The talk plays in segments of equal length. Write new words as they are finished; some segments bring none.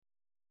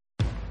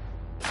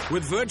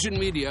With Virgin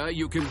Media,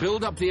 you can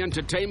build up the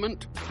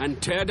entertainment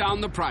and tear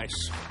down the price.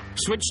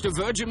 Switch to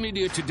Virgin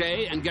Media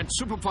today and get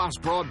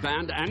superfast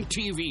broadband and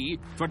TV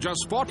for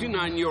just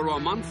 €49 a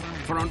month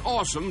for an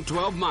awesome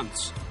 12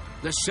 months.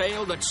 The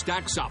sale that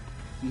stacks up.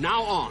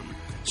 Now on.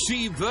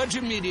 See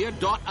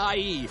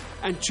virginmedia.ie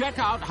and check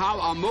out how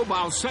our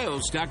mobile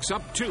sales stacks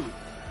up too.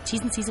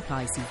 T's and C's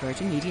apply. See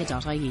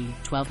virginmedia.ie.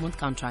 12-month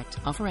contract.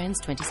 Offer ends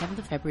 27th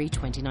of February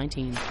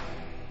 2019.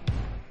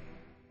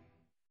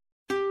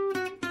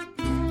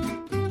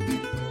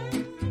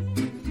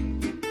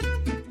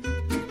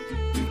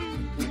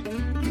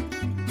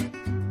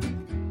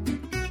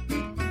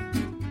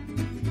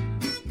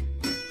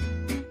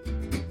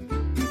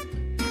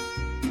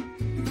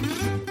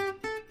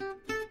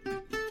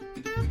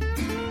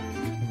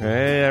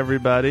 Hey,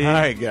 everybody.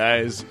 Hi,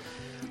 guys.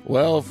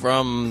 Well,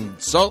 from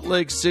Salt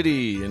Lake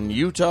City in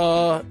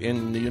Utah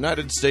in the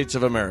United States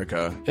of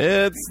America,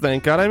 It's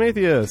Thank God I'm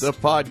Atheist. the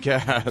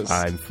podcast.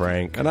 I'm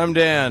Frank. And I'm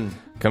Dan.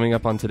 Coming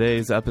up on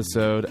today's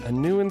episode, a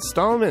new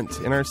installment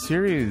in our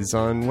series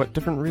on what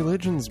different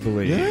religions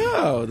believe.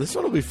 Yeah, this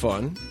one will be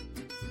fun.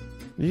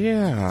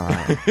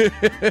 Yeah.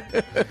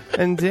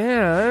 And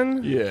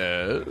Dan,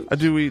 Yes.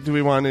 do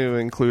we want to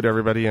include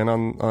everybody in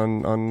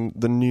on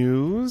the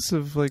news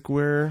of like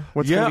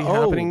what's Yeah, going to be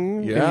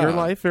happening yeah. in your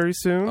life very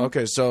soon?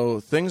 Okay,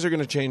 so things are going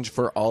to change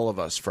for all of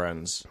us,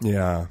 friends.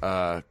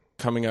 Yeah.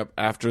 Coming up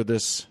after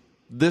this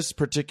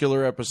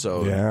particular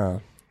episode, Yeah.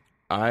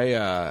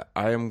 I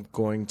am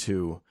going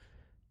to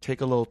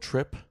take a little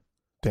trip.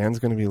 Dan's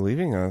going to be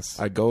leaving us.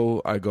 I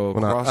go well,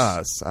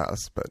 across not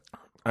us, but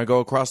I go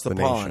across the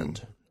the pond.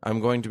 nation. I'm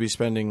going to be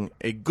spending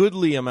a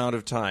goodly amount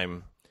of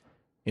time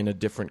in a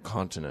different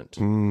continent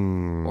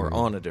or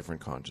on a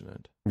different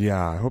continent.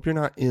 yeah, I hope you're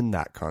not in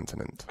that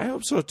continent. I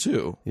hope so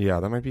too. Yeah,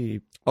 that might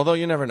be. Although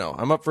you never know.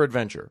 I'm up for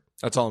adventure.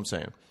 That's all I'm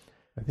saying.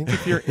 I think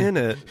if you're in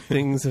it,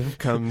 things have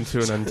come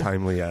to an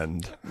untimely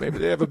end. Maybe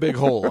they have a big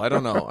hole. I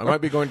don't know. I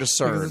might be going to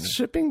CERN. Because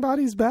shipping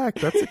bodies back,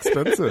 that's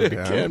expensive. It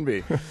can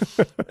be.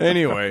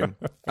 Anyway,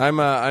 I'm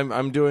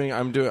going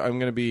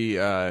to be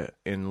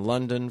in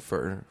London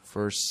for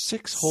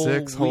 6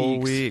 whole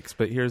weeks.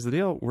 But here's the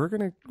deal: we're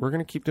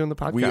gonna keep doing the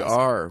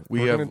podcast.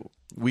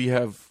 We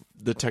have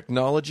the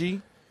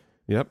technology.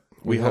 Yep.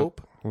 We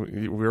hope.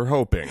 We're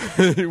hoping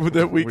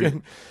that we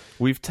can.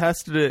 We've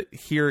tested it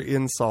here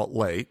in Salt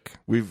Lake.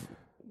 We've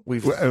we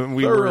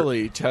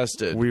thoroughly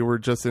tested. We were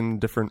just in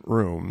different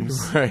rooms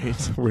right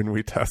when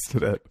we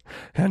tested it,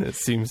 and it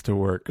seems to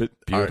work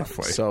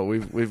beautifully. Right, so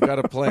we've got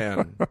a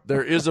plan.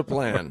 There is a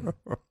plan.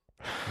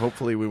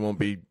 Hopefully, we won't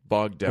be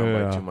bogged down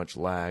by too much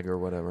lag or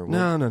whatever.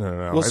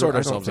 No. We'll sort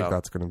ourselves I don't think out.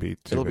 that's going to be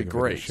too It'll be big of an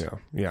great. issue.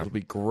 Yeah, it'll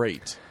be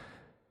great.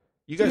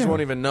 You guys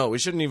won't even know. We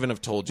shouldn't even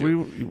have told you.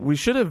 We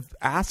should have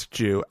asked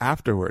you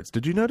afterwards.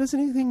 Did you notice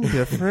anything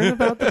different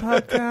about the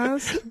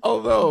podcast?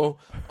 Although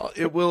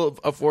it will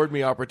afford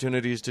me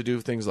opportunities to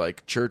do things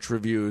like church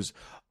reviews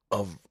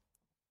of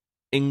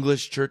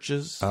English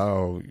churches.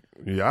 Oh,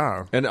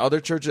 yeah. And other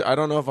churches. I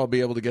don't know if I'll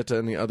be able to get to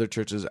any other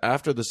churches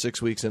after the 6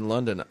 weeks in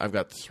London. I've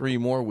got 3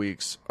 more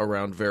weeks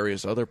around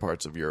various other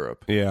parts of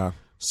Europe. Yeah.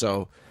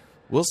 So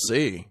we'll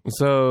see.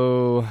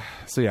 So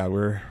yeah,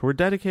 we're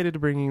dedicated to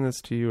bringing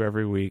this to you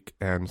every week,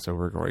 and so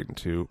we're going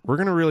to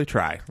really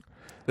try.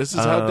 This is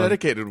how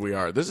dedicated we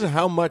are. This is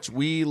how much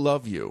we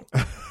love you.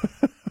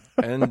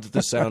 And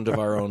the sound of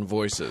our own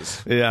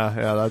voices.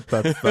 Yeah,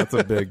 that's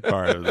a big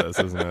part of this,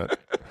 isn't it?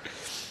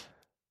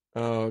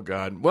 Oh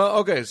God. Well,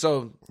 okay,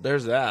 so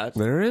there's that.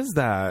 There is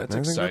that.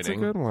 That's exciting. That's a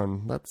good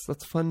one. That's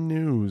fun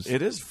news.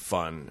 It is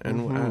fun,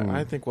 and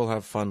I think we'll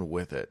have fun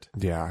with it.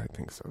 Yeah, I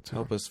think so too.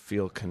 Help us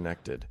feel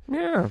connected.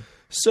 Yeah.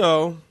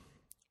 So,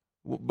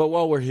 but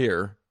while we're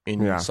here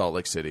in Salt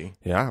Lake City,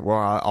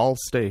 well, I'll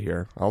stay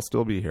here. I'll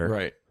still be here.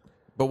 right?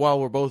 But while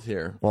we're both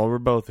here,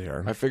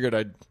 I figured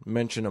I'd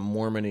mention a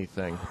Mormon-y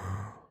thing.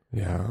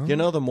 Yeah. You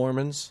know the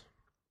Mormons?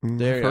 I've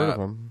heard of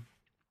them.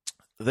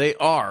 They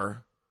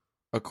are,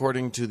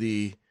 according to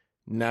the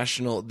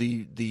national,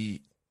 the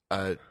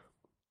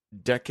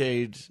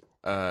decade,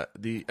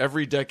 the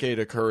every decade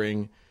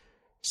occurring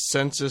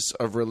census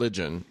of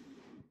religion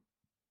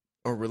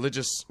or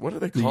religious. What do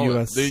they call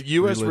it? The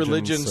U.S.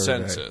 Religion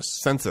Census.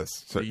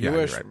 So, the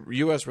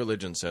U.S.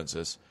 Religion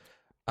Census.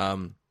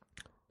 The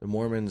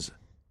Mormons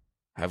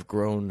have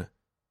grown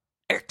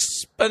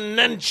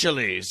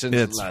exponentially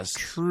since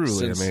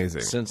truly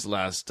amazing since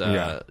last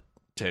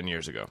 10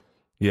 years ago.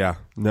 Yeah,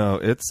 no,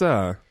 it's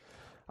I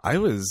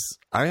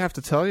have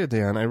to tell you,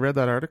 Dan, I read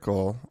that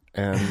article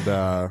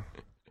and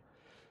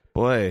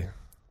boy,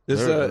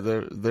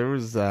 there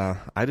was I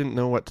didn't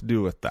know what to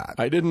do with that.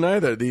 I didn't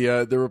either.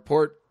 The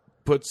report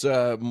puts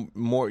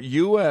more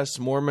U.S.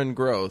 Mormon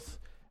growth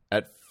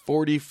at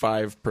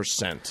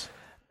 45%,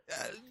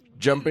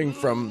 jumping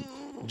from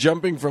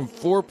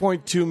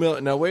 4.2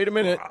 million. Now wait a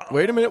minute.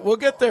 We'll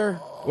get there.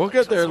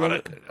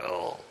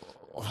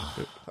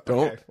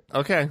 Don't.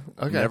 Okay.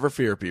 Never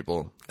fear,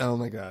 people. Oh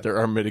my God. There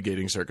are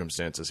mitigating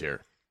circumstances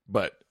here,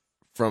 but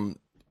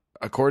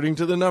according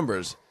to the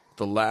numbers,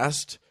 the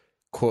last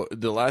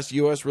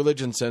U.S.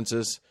 religion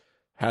census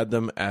had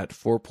them at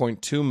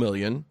 4.2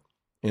 million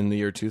in the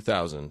year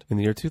 2000. In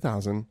the year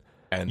 2000.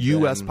 And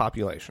U.S. then,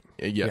 population.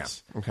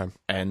 Yes. Yeah. Okay.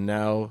 And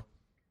now,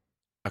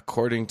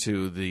 according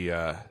to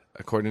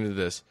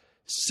this,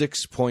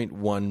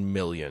 6.1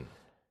 million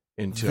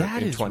in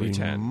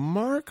 2010.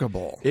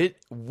 Remarkable. It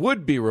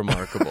would be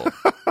remarkable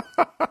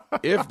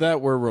if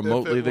that were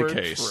remotely the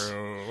case.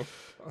 True.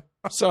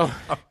 So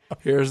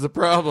here's the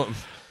problem.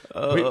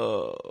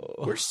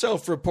 We're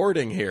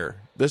self-reporting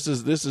here. This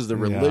is the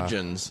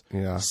religion's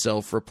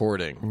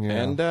self-reporting. Yeah.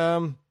 And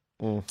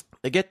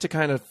they get to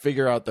kind of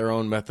figure out their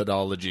own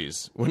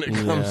methodologies when it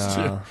comes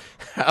to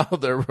how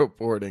they're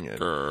reporting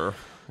it.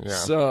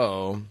 Yeah.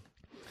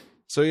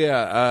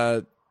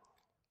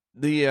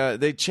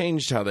 They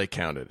changed how they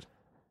counted.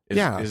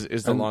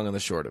 Is the long and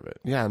the short of it.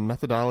 Yeah, and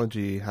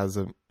methodology has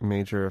a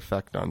major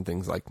effect on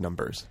things like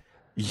numbers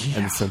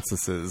and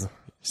censuses.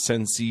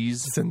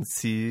 Sensees.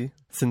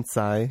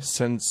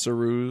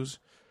 Sensorus.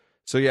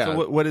 So yeah.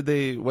 So what did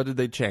they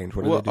change?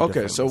 What did they do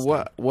okay, so this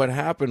time? what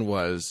happened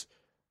was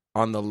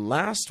on the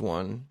last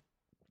one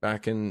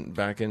back in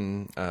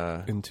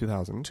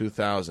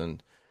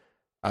 2000,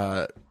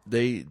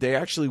 they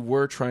actually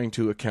were trying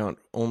to account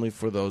only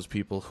for those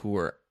people who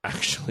were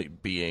actually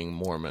being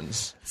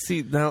Mormons.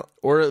 See now,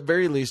 or at the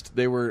very least,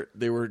 they were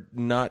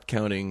not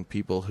counting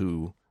people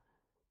who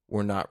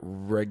were not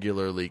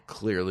regularly,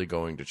 clearly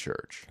going to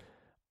church.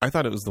 I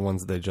thought it was the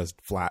ones that they just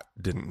flat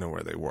didn't know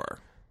where they were,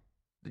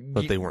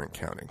 but they weren't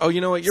counting. Oh,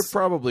 you know what? You're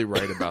probably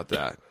right about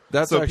that.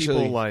 That's so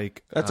actually people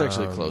like that's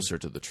actually closer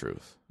to the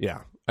truth.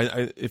 Yeah,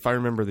 I if I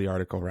remember the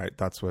article right,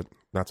 that's what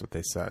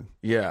they said.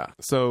 Yeah.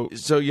 So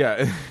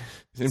yeah.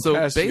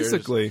 So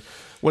basically,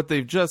 what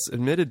they've just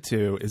admitted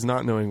to is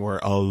not knowing where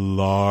a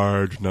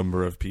large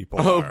number of people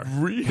are. A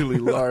really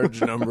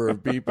large number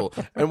of people.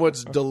 And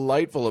what's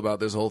delightful about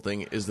this whole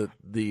thing is that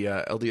the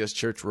LDS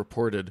Church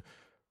reported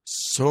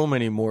so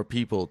many more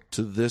people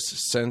to this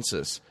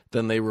census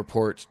than they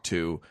report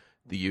to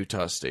the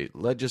Utah State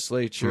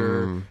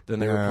Legislature, than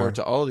they report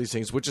to all of these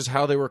things, which is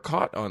how they were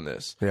caught on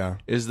this. Yeah.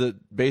 Is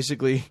that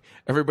basically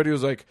everybody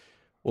was like,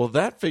 well,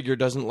 that figure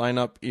doesn't line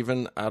up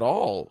even at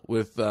all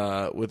with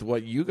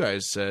what you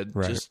guys said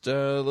just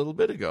a little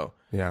bit ago.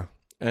 Yeah.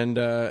 And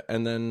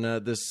then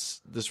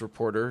this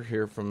reporter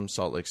here from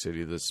Salt Lake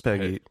City, this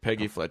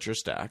Peggy Fletcher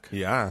Stack.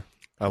 Yeah.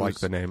 I like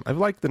the name. I've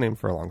liked the name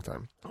for a long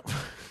time.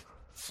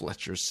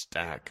 Fletcher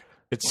Stack.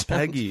 It's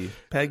Peggy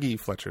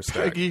Fletcher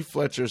Stack. Peggy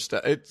Fletcher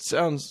Stack. It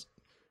sounds,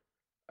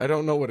 I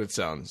don't know what it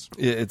sounds.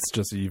 It's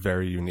just a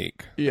very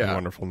unique and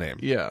wonderful name.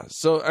 Yeah.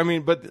 So, I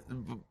mean, but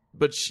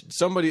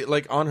somebody,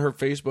 like on her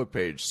Facebook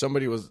page,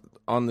 somebody was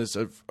on this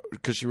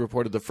because she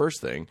reported the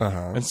first thing.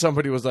 And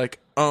somebody was like,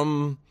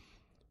 the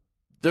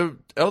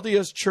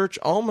LDS Church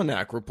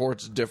Almanac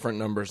reports different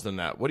numbers than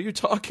that. What are you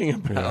talking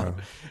about?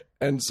 Yeah.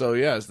 And so,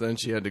 yes, then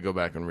she had to go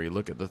back and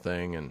relook at the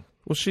thing. And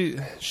well, she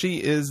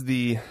is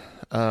the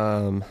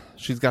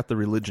she's got the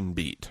religion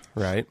beat,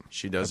 right?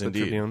 She does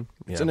indeed.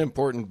 It's an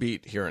important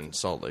beat here in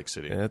Salt Lake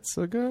City. It's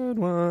a good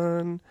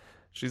one.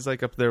 She's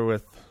like up there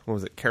with, what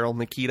was it, Carol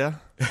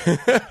Nikita?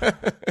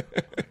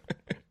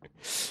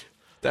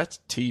 That's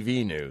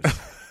TV news.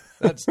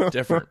 That's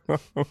different.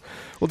 Well,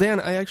 Dan,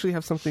 I actually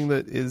have something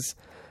that is,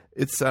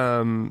 it's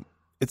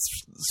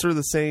sort of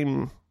the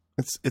same.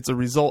 It's a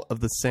result of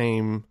the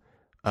same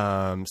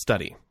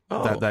study,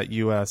 that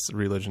U.S.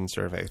 religion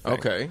survey thing.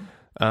 Okay.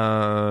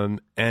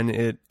 And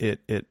it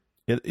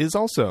is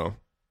also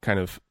kind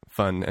of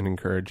fun and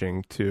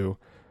encouraging to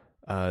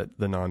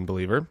the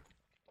non-believer.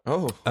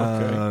 Oh,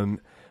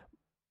 okay.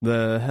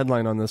 The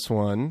headline on this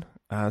one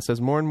says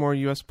more and more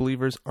U.S.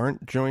 believers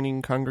aren't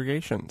joining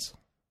congregations.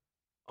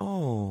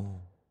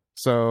 Oh.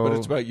 So, but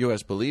it's about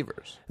U.S.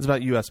 believers. It's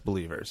about U.S.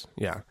 believers,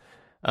 yeah.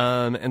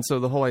 And so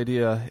the whole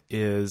idea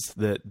is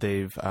that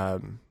they've...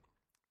 one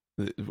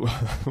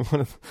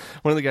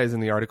of the guys in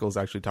the article is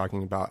actually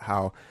talking about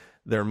how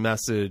their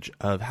message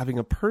of having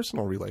a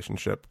personal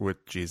relationship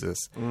with Jesus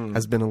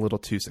has been a little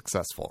too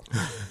successful.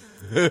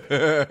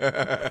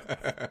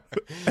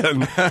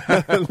 And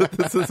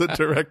this is a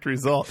direct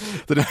result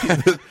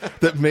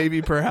that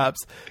maybe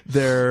perhaps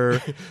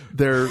their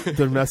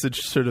message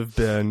should have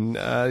been,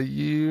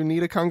 you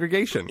need a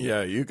congregation.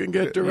 Yeah, you can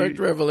get direct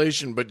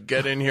revelation, but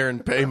get in here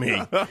and pay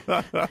me.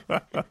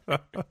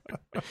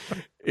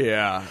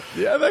 Yeah,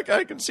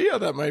 I can see how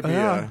that might be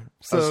a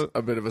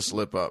bit of a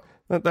slip up.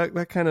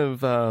 That kind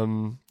of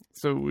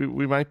so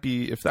we might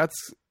be, if that's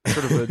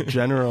sort of a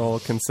general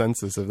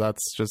consensus, if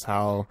that's just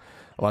how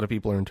a lot of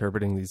people are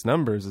interpreting these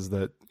numbers, is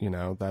that, you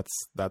know, that's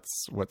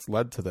what's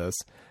led to this,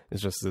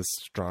 is just this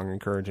strong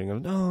encouraging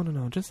of no,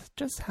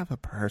 just have a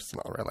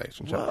personal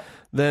relationship. Well,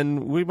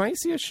 then we might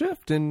see a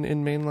shift in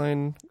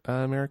mainline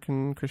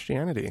American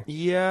Christianity.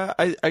 Yeah,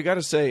 I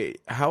gotta say,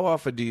 how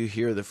often do you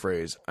hear the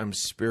phrase "I'm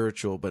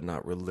spiritual but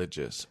not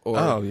religious"? Or,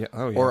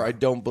 or "I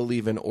don't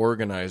believe in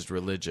organized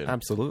religion"?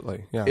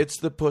 Absolutely, yeah. It's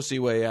the pussy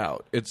way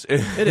out. It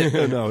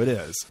is. No, it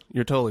is.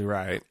 You're totally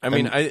right. I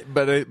mean, I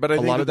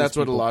think that's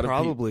what a lot of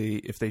probably,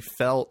 if they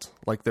felt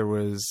like there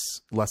was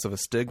less of a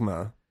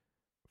stigma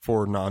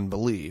for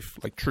non-belief,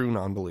 like true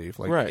non-belief,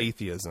 like Right.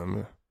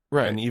 atheism,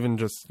 Right. and even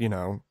just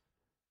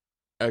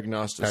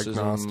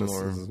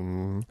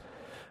agnosticism.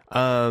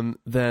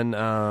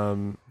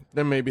 Then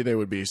maybe they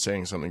would be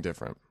saying something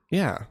different.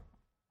 yeah.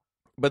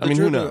 But I mean,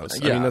 who truth knows?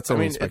 is- I mean, that's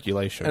only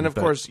speculation. And of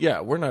but- course,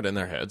 we're not in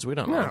their heads. We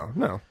don't know.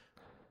 no.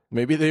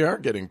 Maybe they are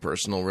getting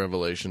personal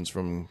revelations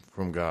from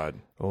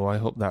God. Oh, I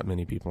hope that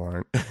many people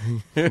aren't.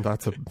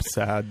 That's a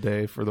sad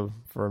day for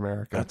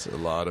America. That's a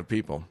lot of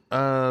people.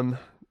 But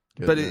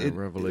Getting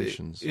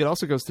revelations. It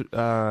also goes through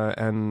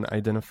and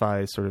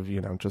identifies sort of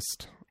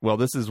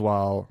this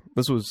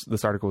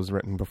article was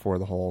written before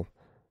the whole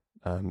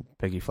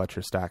Peggy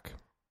Fletcher stack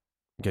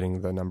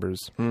getting the numbers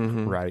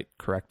right,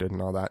 corrected,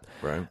 and all that.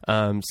 Right.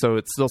 So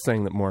it's still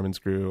saying that Mormons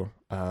grew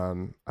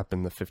up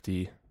in the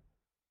 50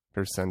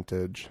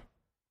 percentage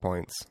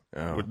points.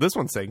 Oh. This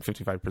one's saying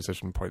 55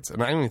 precision points,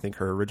 and I don't even think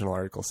her original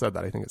article said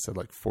that. I think it said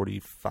like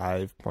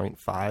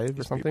 45.5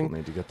 or something. People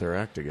need to get their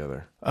act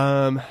together.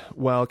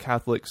 While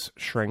Catholics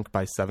shrank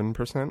by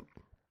 7%.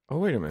 Oh,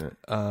 wait a minute.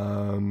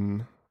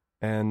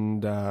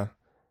 And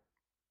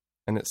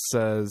it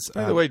says...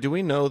 By the way, do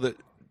we know that...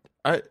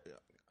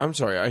 I'm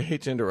sorry, I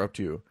hate to interrupt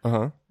you,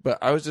 but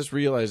I was just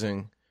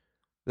realizing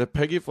that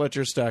Peggy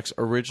Fletcher Stack's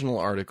original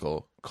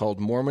article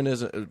called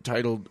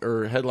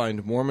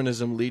headlined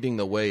Mormonism Leading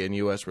the Way in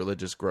U.S.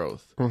 Religious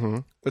Growth.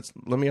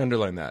 Let me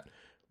underline that.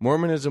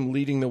 Mormonism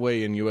Leading the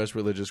Way in U.S.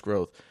 Religious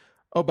Growth.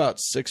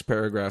 About 6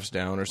 paragraphs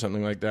down or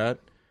something like that.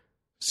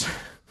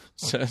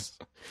 Says,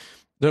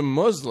 the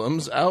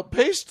Muslims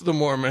outpaced the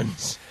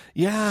Mormons.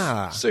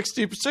 Yeah.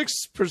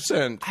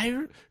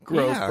 66%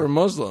 growth for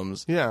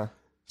Muslims. Yeah.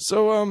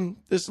 So,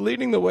 this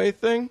leading the way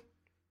thing,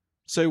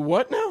 say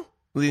what now?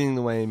 Leading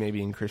the way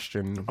maybe in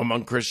Christian...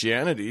 Among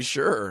Christianity,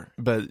 sure.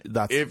 But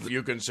that's... If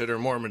you consider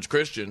Mormons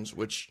Christians,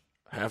 which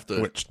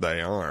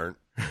they aren't.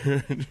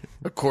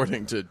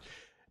 according to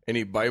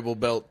any Bible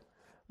Belt...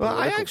 Well,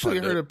 I actually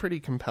heard a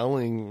pretty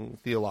compelling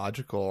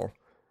theological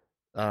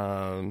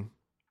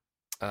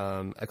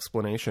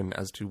explanation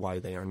as to why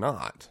they are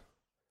not.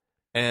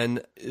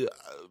 And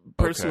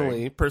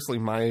personally,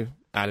 my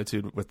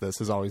attitude with this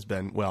has always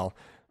been, well,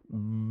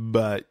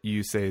 but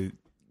you say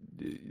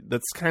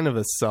that's kind of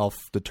a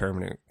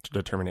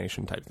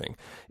self-determination type thing.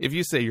 If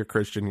you say you're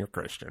Christian, you're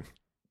Christian.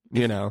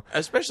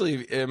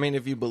 Especially, I mean,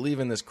 if you believe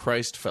in this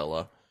Christ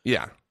fella.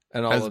 Yeah.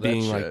 And all as of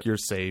being that like shit. your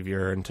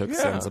savior and took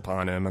sins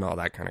upon him and all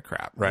that kind of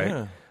crap, right?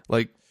 Yeah.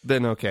 Like,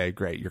 then okay,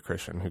 great, you're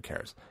Christian, who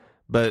cares?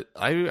 But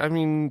I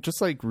mean,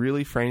 just like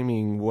really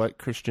framing what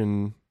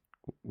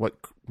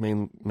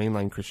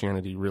mainline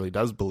Christianity really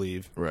does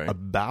believe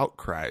about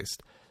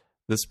Christ.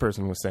 This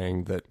person was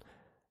saying that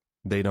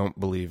they don't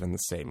believe in the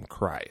same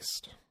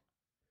Christ,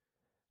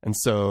 and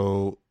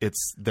so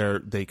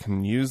they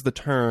can use the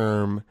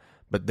term,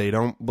 but they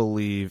don't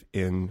believe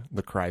in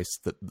the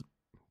Christ that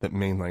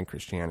mainline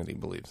Christianity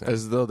believes in.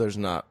 As though there's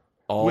not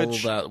all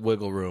that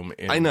wiggle room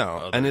in I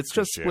know, and it's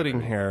just Christianity.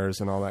 splitting hairs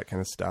and all that kind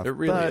of stuff. It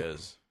really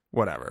is.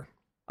 Whatever.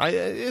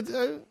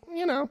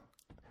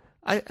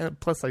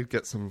 Plus I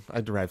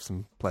derive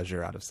some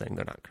pleasure out of saying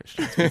they're not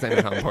Christians because I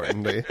know how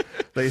important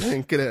they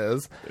think it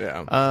is.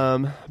 Yeah.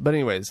 But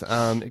anyways,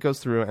 it goes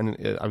through,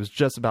 and I was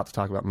just about to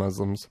talk about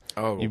Muslims.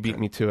 Oh, you beat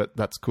me to it.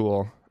 That's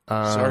cool.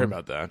 Sorry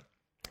about that.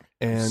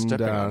 And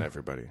stepping on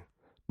everybody.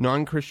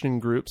 Non-Christian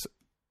groups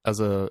as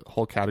a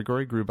whole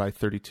category grew by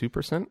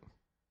 32%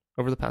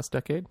 over the past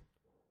decade.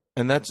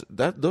 And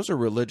those are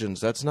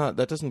religions.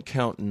 That doesn't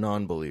count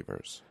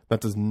non-believers. That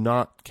does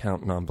not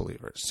count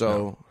non-believers. So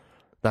no.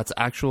 That's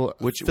actual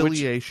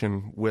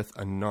affiliation with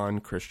a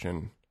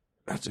non-Christian.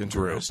 That's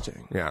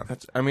interesting. Group. Yeah.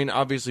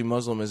 Obviously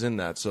Muslim is in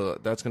that, so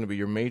that's going to be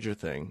your major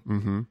thing.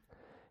 Mm-hmm.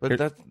 But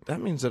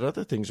that means that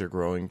other things are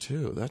growing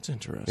too. That's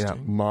interesting. Yeah,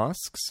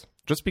 mosques.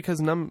 Just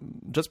because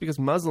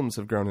Muslims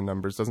have grown in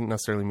numbers doesn't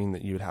necessarily mean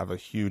that you would have a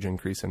huge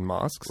increase in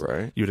mosques.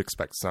 Right. You'd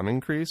expect some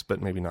increase,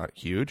 but maybe not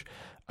huge.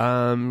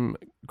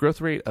 Growth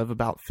rate of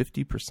about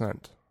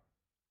 50%.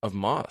 Of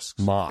mosques?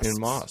 Mosques.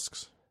 In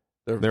mosques.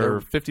 There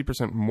are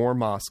 50% more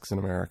mosques in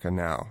America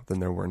now than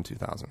there were in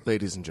 2000.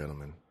 Ladies and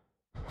gentlemen,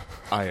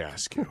 I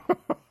ask you,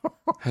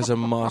 has a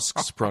mosque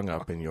sprung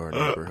up in your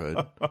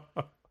neighborhood?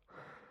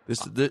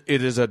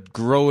 It is a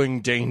growing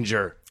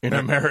danger in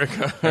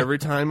America. Every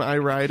time I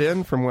ride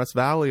in from West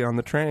Valley on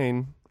the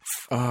train,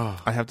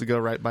 I have to go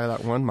right by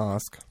that one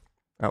mosque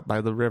out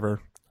by the river.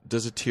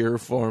 Does a tear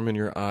form in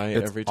your eye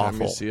every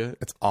time you see it?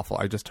 It's awful.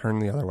 I just turn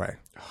the other way.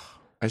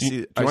 Do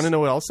you want to know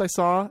what else I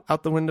saw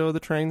out the window of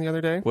the train the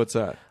other day? What's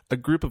that? A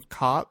group of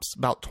cops,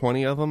 about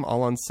 20 of them,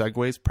 all on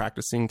Segways,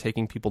 practicing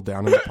taking people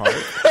down in the park.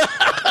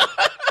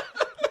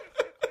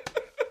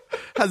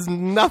 Has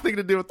nothing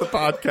to do with the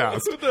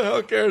podcast. Who the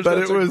hell cares? But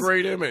That's it was a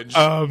great image.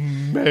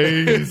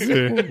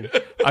 Amazing.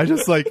 I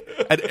just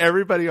and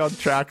everybody on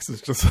tracks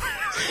is just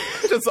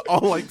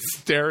all like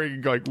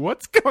staring, going,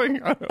 "What's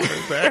going on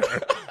over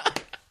there?"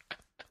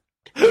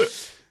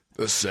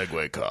 The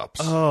Segway Cops.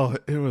 Oh,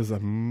 it was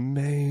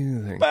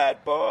amazing.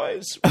 Bad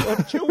boys,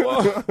 what you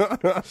want?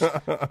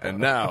 And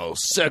now,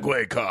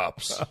 Segway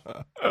Cops.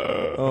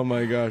 Oh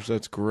my gosh,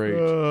 that's great.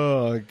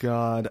 Oh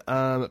God!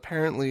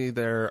 Apparently,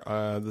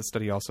 the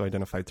study also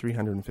identified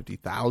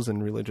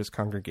 350,000 religious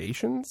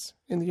congregations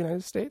in the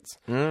United States,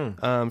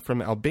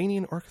 from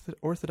Albanian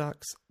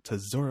Orthodox to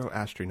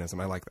Zoroastrianism.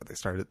 I like that they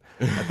started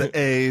at the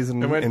A's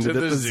and went ended to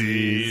at the the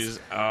Z's. Z's.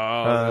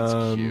 Oh,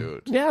 that's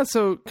cute. Yeah,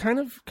 so kind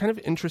of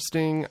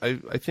interesting.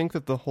 I think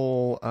that the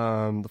whole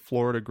the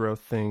Florida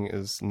growth thing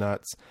is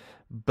nuts,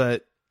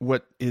 but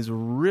what is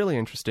really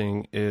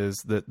interesting is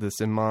that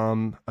this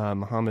Imam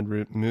Muhammad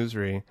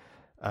Musri,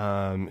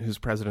 who's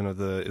president of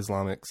the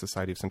Islamic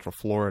Society of Central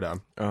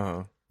Florida,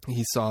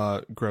 he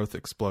saw growth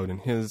explode in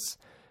his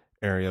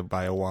area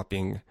by a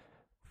whopping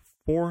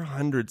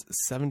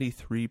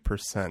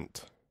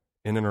 473%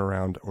 in and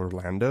around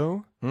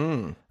Orlando,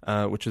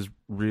 which is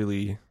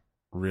really,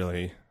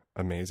 really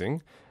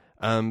amazing.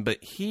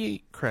 But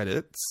he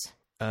credits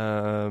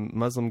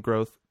Muslim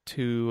growth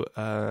to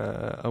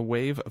a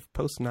wave of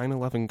post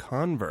 9/11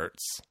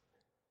 converts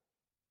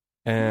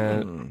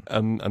and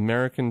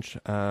American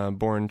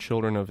born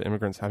children of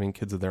immigrants having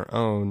kids of their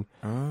own,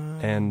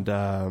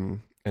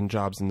 and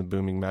jobs in the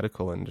booming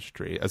medical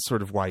industry as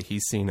sort of why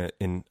he's seen it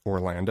in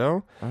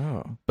Orlando.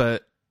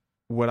 But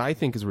what I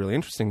think is really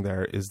interesting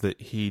there is that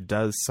he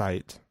does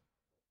cite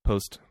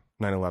post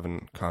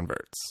 9/11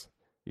 converts.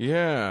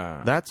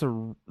 Yeah, that's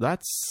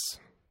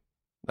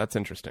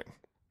interesting.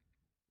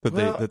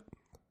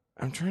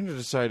 I'm trying to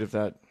decide if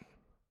that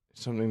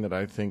is something that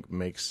I think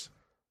makes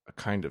a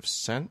kind of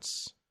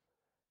sense.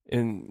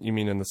 You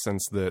mean in the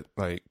sense that,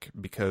 like,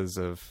 because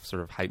of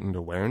sort of heightened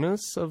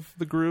awareness of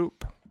the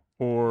group,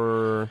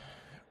 or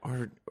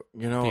as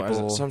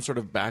some sort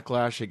of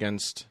backlash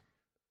against,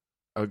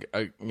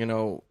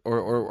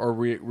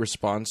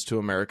 response to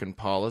American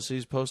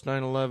policies post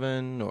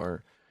 9/11,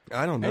 or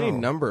I don't know, any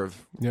number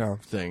of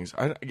things.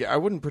 I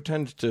wouldn't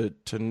pretend to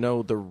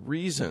know the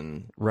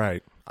reason.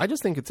 Right. I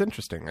just think it's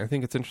interesting. I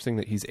think it's interesting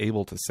that he's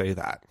able to say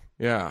that.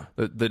 Yeah.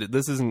 That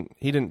this isn't,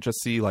 he didn't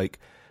just see, like,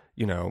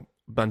 a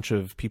bunch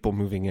of people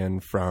moving in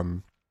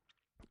from,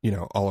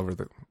 all over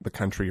the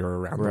country or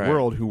around the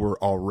world who were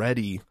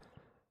already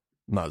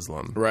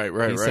Muslim. Right.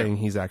 He's saying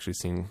he's actually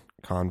seen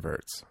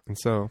converts. And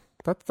so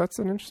that's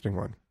an interesting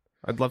one.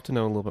 I'd love to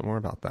know a little bit more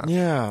about that.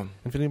 Yeah.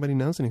 If anybody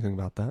knows anything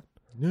about that.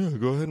 Yeah,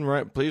 go ahead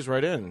and please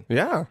write in.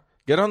 Yeah.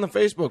 Get on the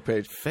Facebook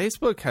page.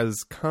 Facebook has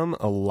come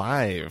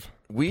alive.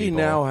 We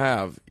now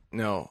have,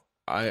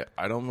 I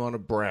don't want to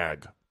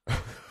brag,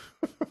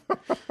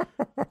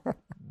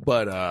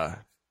 but I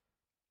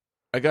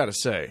got to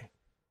say,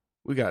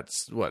 we got,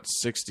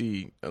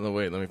 60,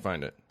 wait, let me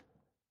find it.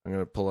 I'm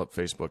going to pull up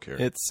Facebook here.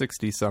 It's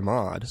 60 some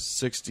odd.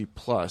 60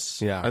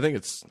 plus. Yeah. I think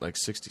it's like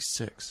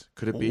 66.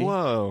 Could it be?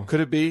 Whoa.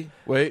 Could it be?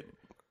 Wait.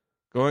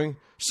 Going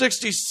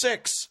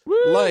 66 Woo!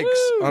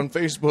 likes on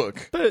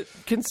Facebook. But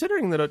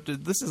considering that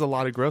this is a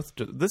lot of growth,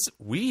 this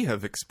we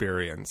have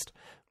experienced,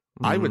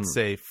 I would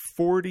say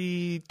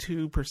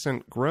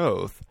 42%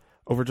 growth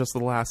over just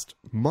the last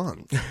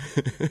month on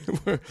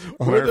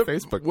our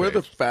Facebook page. We're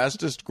the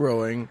fastest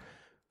growing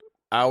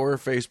our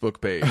Facebook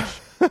page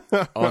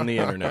on the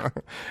internet.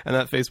 And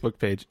that Facebook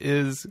page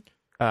is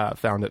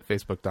found at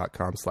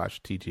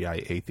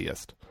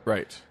facebook.com/TGIAtheist.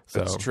 Right. So,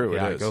 that's true.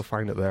 Yeah, it is. go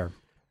find it there.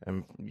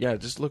 And yeah,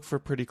 just look for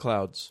Pretty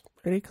Clouds.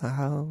 Pretty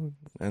Clouds.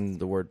 And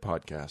the word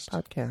podcast.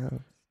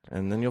 Podcast.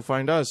 And then you'll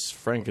find us,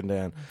 Frank and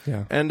Dan.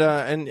 Yeah. And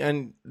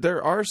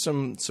there are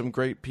some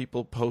great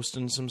people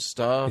posting some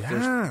stuff.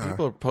 Yeah.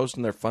 People are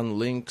posting their fun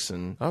links,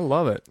 and I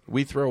love it.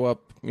 we throw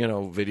up,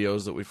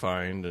 videos that we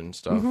find and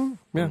stuff.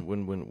 Yeah.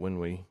 When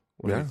we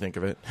think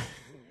of it.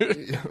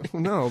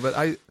 No, but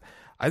I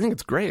think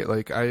it's great.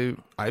 Like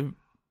I've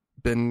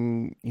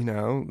been,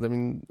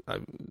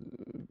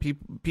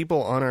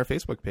 people on our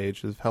Facebook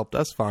page have helped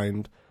us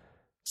find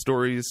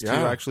stories to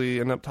actually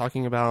end up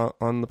talking about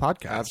on the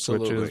podcast,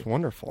 Absolutely. which is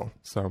wonderful.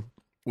 So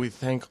we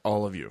thank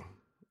all of you,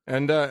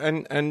 and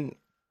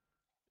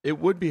it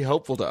would be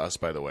helpful to us,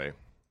 by the way,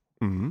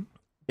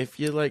 if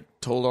you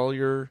told all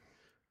your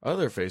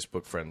other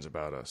Facebook friends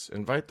about us,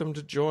 invite them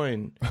to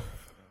join.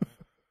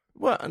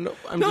 Well, no,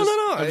 I'm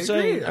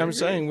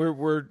saying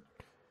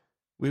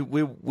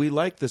we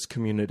like this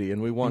community,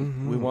 and we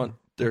want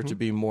there to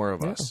be more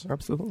of us.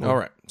 Absolutely. All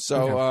right,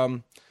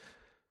 so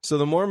so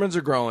the Mormons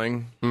are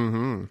growing.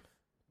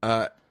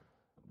 But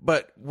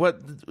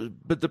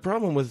the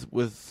problem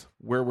with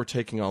where we're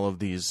taking all of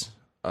these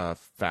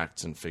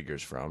facts and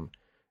figures from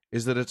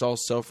is that it's all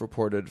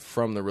self-reported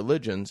from the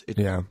religions.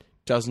 It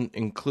doesn't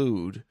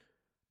include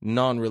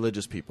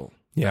non-religious people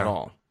at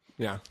all.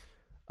 Yeah.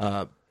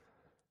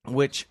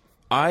 Which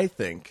I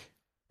think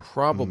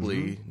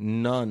probably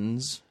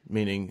nuns,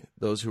 meaning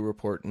those who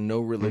report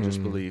no religious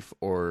belief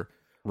or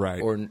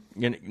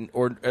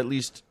at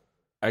least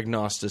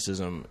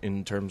agnosticism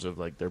in terms of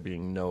there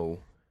being no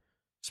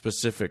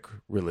specific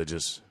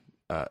religious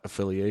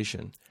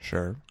affiliation.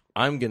 Sure.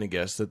 I'm going to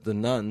guess that the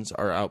nuns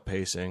are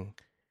outpacing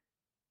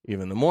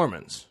even the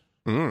Mormons.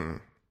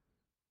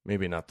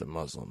 Maybe not the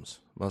Muslims.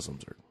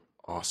 Muslims are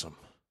awesome.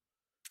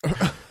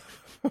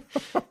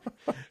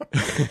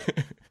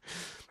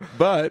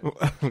 But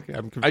okay,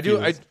 I'm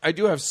confused. I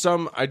do have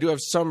some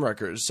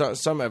records,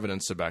 some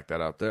evidence to back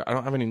that up. I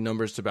don't have any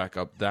numbers to back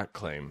up that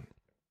claim.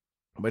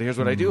 But here's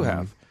what I do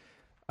have.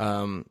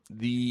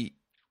 The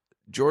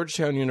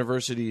Georgetown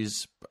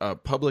University's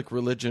Public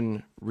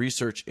Religion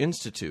Research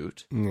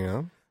Institute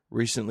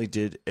recently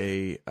did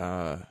a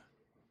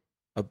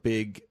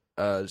big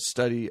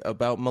study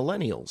about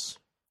millennials.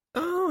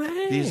 Oh,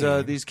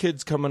 hey. These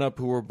kids coming up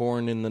who were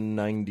born in the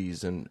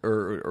 90s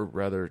or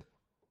rather,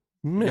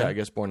 I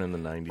guess born in the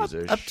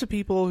 90s-ish. Up to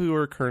people who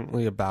are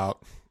currently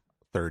about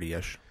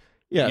 30-ish.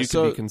 Yeah, you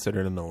could be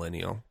considered a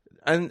millennial.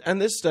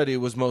 And this study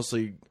was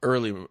mostly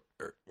early,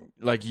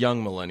 like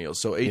young millennials,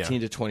 so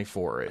 18 to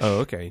 24-ish. Oh,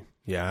 okay.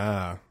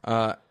 Yeah.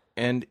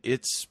 And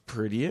it's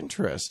pretty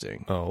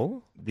interesting.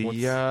 Oh?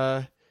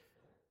 They're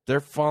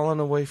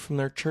falling away from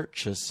their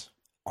churches.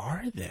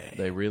 Are they?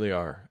 They really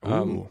are.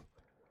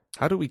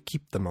 How do we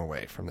keep them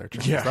away from their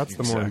churches? Yeah, That's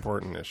the more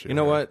important issue. You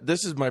know what?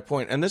 This is my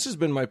point, and this has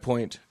been my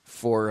point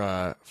for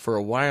a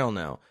while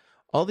now.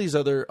 All these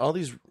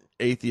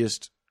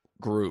atheist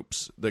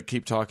groups that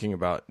keep talking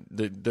about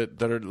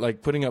that are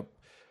like putting up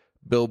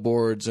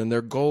billboards, and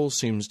their goal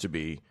seems to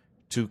be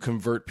to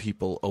convert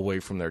people away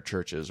from their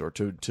churches or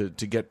to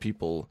get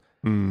people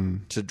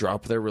to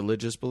drop their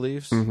religious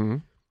beliefs. Mm-hmm.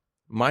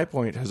 My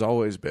point has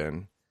always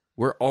been,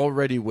 we're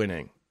already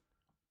winning.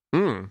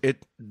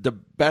 The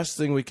best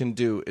thing we can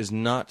do is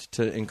not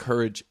to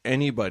encourage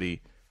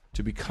anybody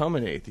to become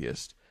an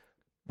atheist,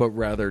 but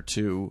rather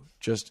to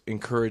just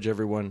encourage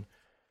everyone,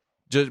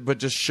 but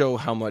just show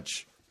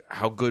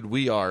how good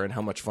we are and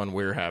how much fun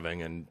we're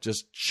having, and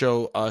just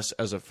show us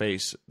as a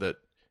face that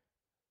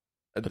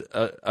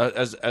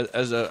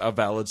as a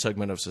valid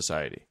segment of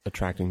society.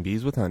 Attracting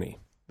bees with honey.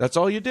 That's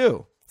all you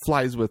do.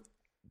 Flies with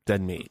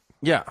dead meat.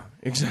 Yeah,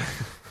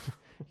 exactly.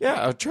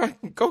 Yeah,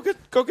 go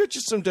get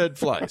you some dead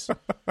flies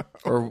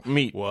or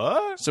meat.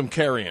 What? Some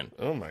carrion.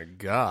 Oh my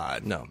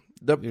God! No,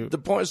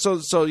 the point.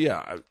 So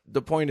yeah,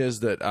 the point is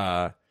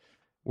that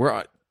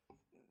we're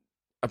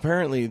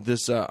apparently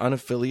this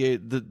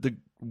unaffiliated. The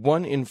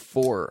 1 in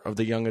 4 of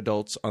the young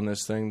adults on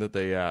this thing that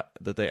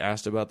they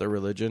asked about their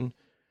religion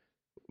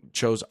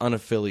chose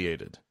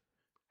unaffiliated.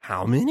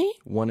 How many?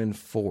 1 in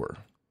 4.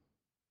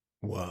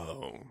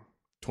 Whoa.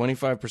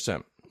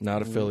 25%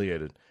 not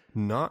affiliated.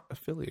 Not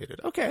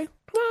affiliated. Okay.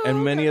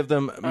 And many of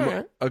them,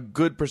 right. a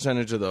good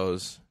percentage of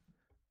those,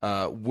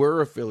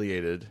 were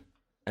affiliated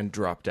and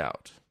dropped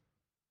out.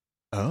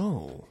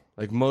 Oh.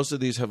 Like most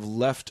of these have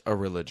left a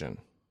religion.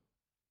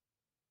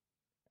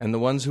 And the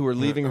ones who are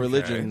leaving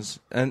religions,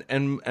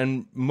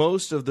 and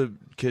most of the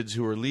kids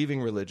who are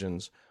leaving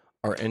religions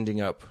are ending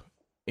up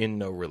in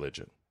no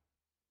religion.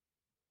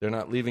 They're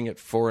not leaving it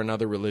for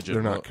another religion.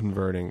 They're not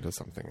converting to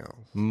something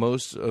else.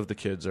 Most of the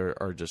kids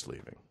are just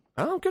leaving.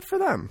 Oh, good for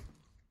them.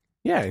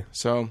 Yay.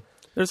 So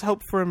there's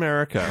hope for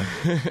America.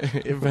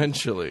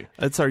 Eventually.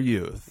 It's our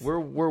youth.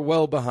 We're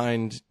well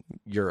behind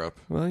Europe.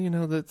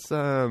 Well, that's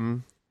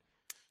Dan,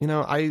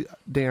 I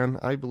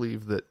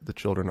believe that the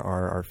children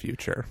are our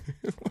future.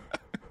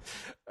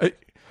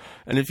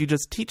 And if you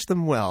just teach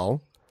them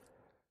well,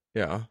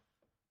 yeah,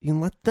 you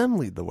can let them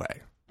lead the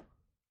way.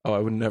 Oh, I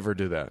would never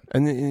do that.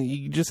 And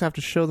you just have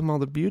to show them all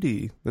the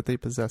beauty that they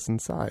possess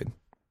inside.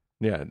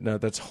 Yeah, no,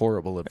 that's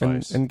horrible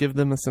advice. And give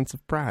them a sense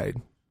of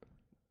pride.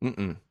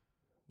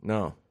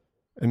 No.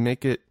 And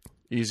make it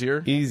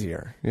easier,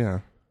 yeah.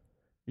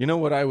 You know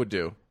what I would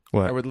do?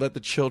 What? I would let the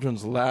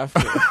children's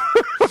laughter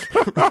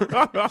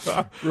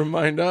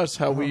remind us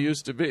how we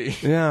used to be.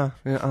 Yeah.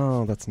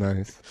 Oh, that's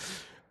nice.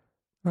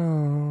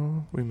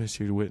 Oh, we miss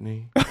you,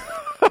 Whitney.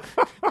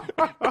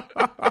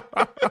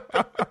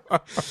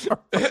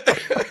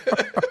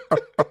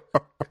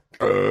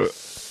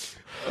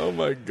 Oh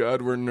my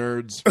God, we're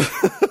nerds.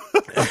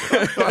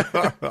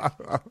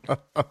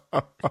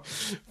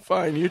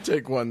 Fine, you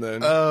take one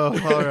then. Oh,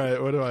 all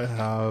right. What do I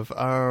have?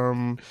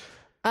 I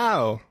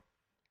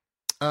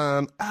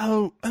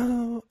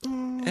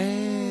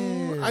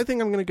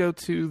think I'm gonna go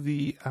to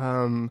the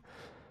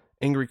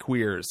Angry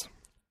Queers.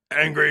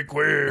 Angry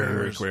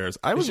Queers.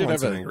 I was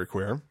once an angry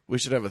queer. We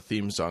should have a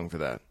theme song for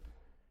that.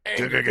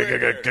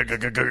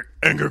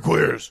 Angry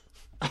Queers.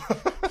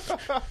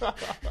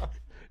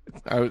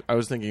 I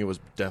was thinking it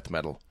was death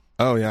metal.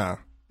 Oh yeah.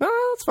 No,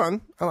 that's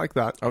fun. I like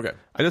that. Okay.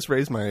 I just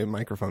raised my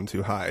microphone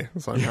too high,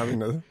 so I'm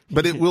having to.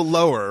 But it will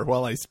lower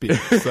while I speak.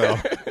 So.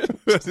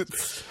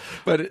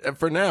 But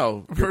for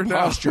now, your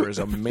posture is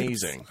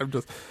amazing. I'm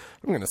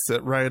going to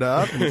sit right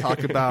up and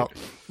talk about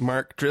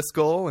Mark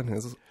Driscoll and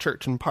his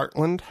church in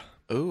Portland.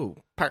 Ooh,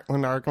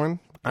 Portland, Oregon.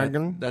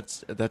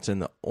 That's in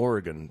the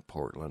Oregon,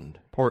 Portland,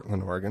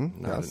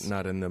 Oregon.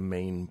 Not in the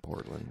main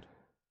Portland.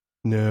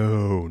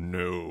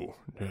 No.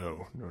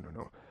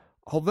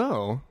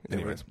 Although,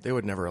 anyways, they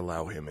would never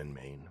allow him in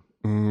Maine.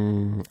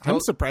 I'm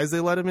surprised they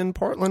let him in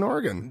Portland,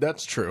 Oregon.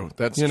 That's true.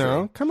 That's true.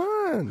 Know, come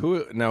on.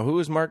 Who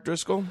is Mark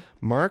Driscoll?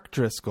 Mark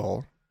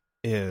Driscoll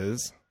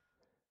is,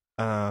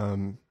 a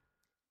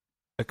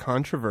a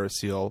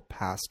controversial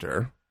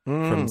pastor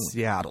from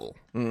Seattle.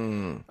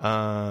 And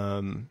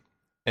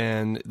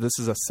this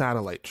is a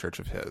satellite church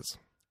of his.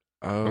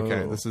 Oh.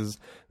 Okay, this is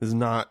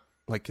not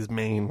like his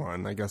main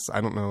one. I guess I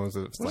don't know.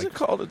 What's it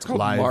called? It's called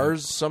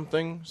Mars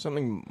something.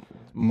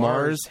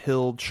 Mars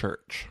Hill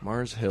Church.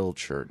 Mars Hill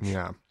Church.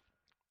 Yeah.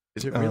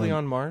 Is it really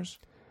on Mars?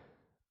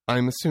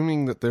 I'm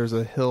assuming that there's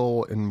a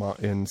hill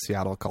in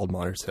Seattle called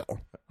Mars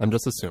Hill. I'm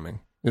just assuming.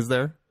 Is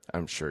there?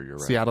 I'm sure you're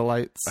right.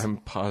 Seattleites? I'm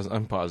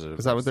positive.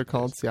 Is that what they're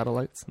called?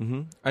 Seattleites?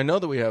 Mm-hmm.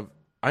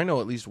 I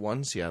know at least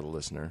one Seattle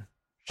listener.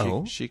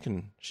 She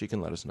can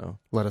let us know.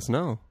 Let us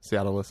know,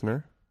 Seattle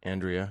listener.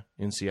 Andrea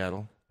in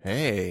Seattle.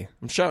 Hey.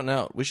 I'm shouting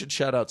out. We should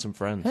shout out some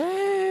friends.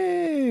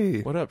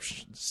 Hey. What up,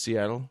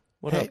 Seattle?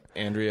 What up,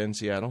 Andrea in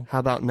Seattle? How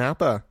about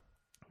Napa?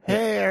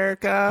 Hey,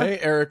 Erica. Hey,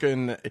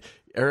 Erica.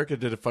 Erica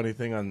did a funny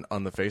thing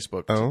on the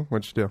Facebook. Oh,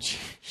 what'd you do?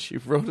 She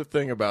wrote a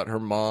thing about her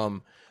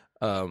mom.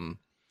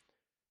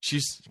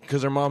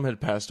 Because her mom had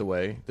passed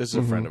away. This is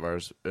a friend of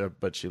ours,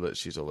 but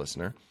she's a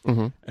listener.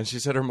 Mm-hmm. And she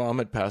said her mom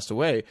had passed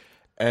away.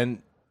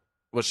 And,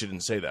 well, she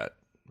didn't say that.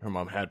 Her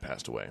mom had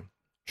passed away.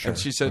 Sure. And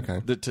she said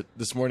that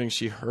this morning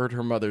she heard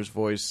her mother's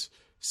voice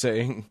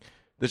saying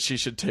that she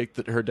should take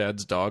her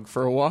dad's dog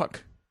for a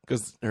walk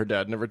because her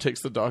dad never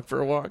takes the dog for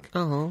a walk.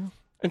 Uh-huh.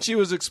 And she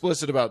was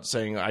explicit about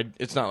saying,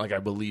 it's not like I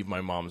believe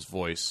my mom's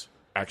voice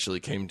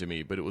actually came to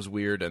me, but it was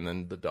weird. And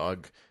then the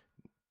dog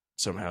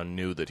somehow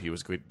knew that he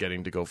was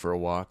getting to go for a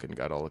walk and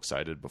got all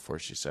excited before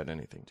she said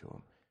anything to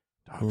him.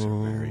 Dogs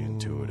are very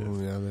intuitive.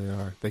 Yeah, they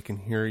are. They can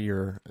hear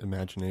your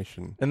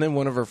imagination. And then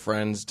one of her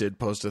friends did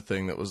post a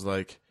thing that was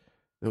like,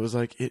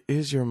 it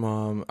is your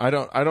mom. I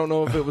don't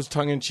know if it was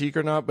tongue in cheek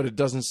or not, but it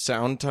doesn't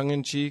sound tongue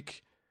in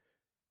cheek.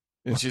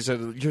 And she said,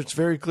 it's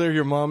very clear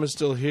your mom is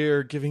still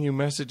here giving you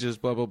messages,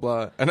 blah, blah,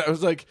 blah. And I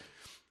was like,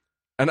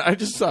 and I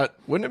just thought,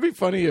 wouldn't it be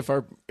funny if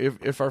our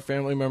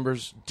family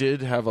members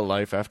did have a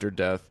life after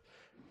death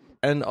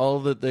and all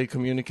that they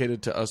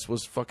communicated to us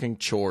was fucking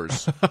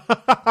chores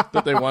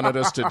that they wanted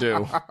us to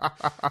do?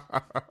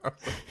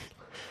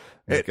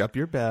 Make up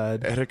your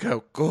bed.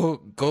 Erica, go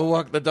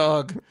walk the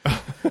dog.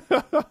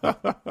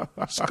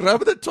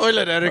 Scrub the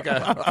toilet,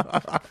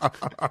 Erica.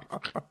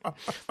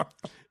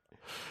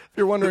 If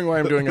you're wondering why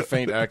I'm doing a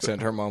faint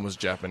accent, her mom was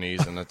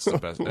Japanese, and that's the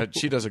best.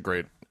 She does a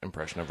great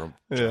impression of her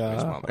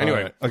Japanese mom.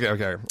 Anyway. Right.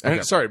 Okay.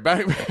 And, sorry,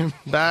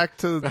 back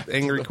to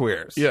Angry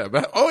Queers. Yeah.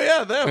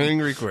 Them.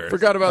 Angry Queers.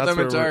 Forgot about them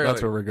entirely.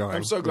 That's where we're going.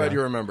 I'm so glad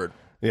you remembered.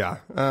 Yeah.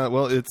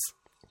 Well, it's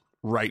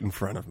right in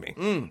front of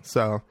me.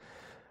 So,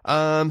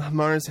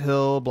 Mars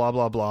Hill, blah,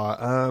 blah,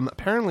 blah.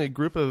 Apparently a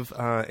group of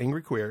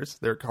Angry Queers,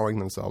 they're calling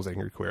themselves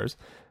Angry Queers,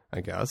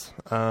 I guess.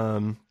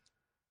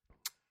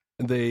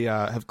 They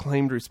have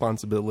claimed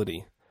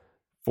responsibility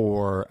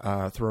for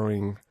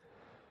throwing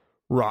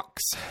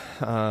rocks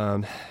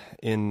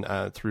in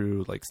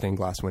through like stained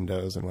glass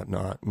windows and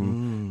whatnot,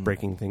 and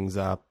breaking things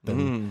up.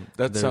 And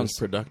that sounds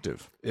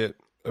productive.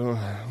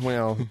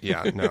 Well,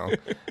 yeah, no,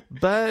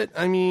 but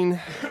I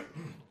mean,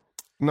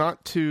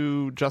 not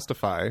to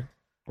justify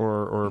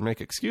or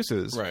make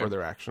excuses for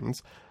their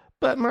actions,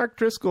 but Mark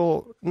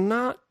Driscoll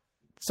not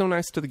so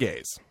nice to the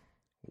gays.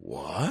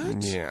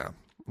 What? Yeah.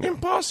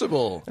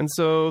 Impossible. And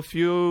so a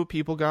few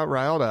people got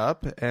riled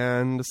up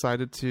and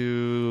decided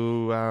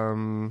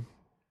to,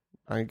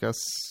 I guess,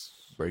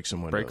 break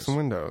some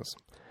windows.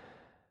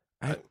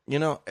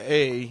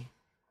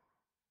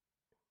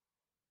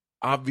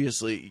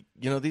 Obviously,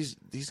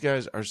 these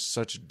guys are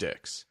such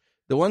dicks.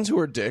 The ones who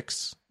are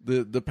dicks,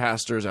 the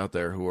pastors out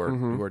there who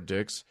are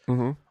dicks,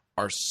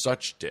 are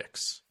such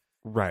dicks.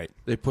 Right.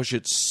 They push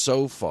it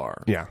so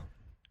far. Yeah.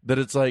 That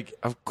it's like,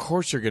 of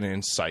course you're going to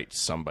incite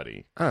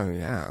somebody. Oh,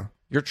 yeah.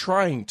 You're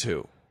trying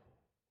to.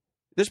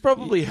 This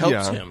probably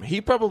helps him. He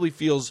probably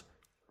feels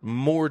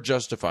more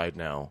justified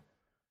now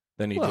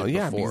than he did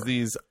before. Because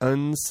these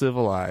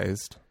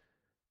uncivilized,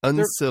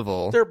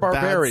 they're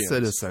barbarians. Bad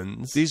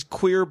citizens. These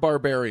queer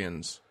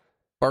barbarians.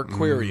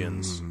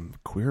 Barquarians.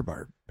 Queer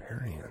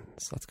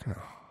barbarians. That's kind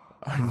of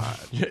hot.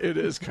 It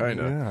is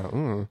kind of.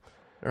 Yeah.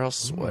 They're all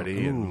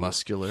sweaty and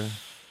muscular.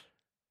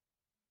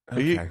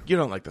 Okay. You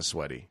don't like the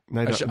sweaty.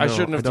 I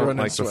shouldn't have thrown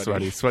like the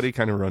sweaty. Sweaty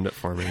kind of ruined it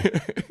for me.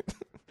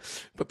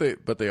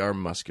 But they are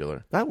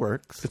muscular. That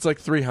works. It's like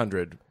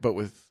 300,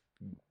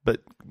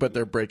 but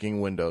they're breaking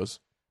windows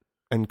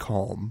and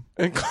calm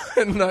and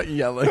not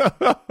yelling.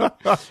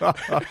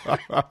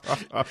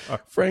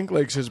 Frank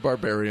likes his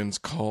barbarians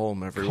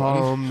calm. Everyone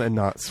calm and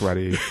not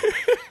sweaty.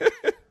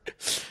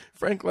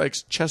 Frank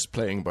likes chess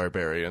playing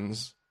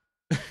barbarians.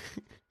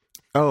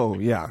 Oh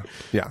yeah.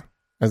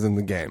 As in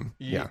the game.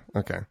 Yeah.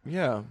 Okay.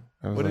 Yeah.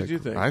 What did you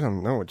think? I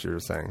don't know what you were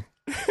saying.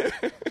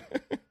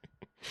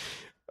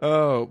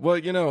 Oh,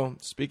 well,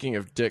 speaking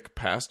of dick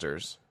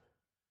pastors.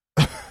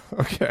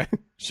 Okay.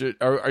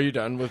 Are you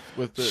done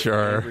with the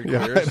Sure. Angry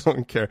Queers? I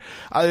don't care.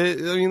 I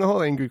mean, the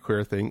whole Angry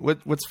Queer thing.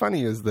 What's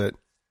funny is that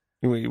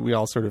we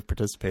all sort of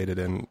participated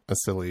in a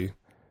silly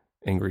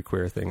angry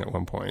queer thing at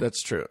one point.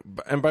 That's true.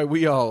 And by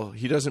we all,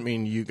 he doesn't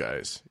mean you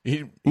guys.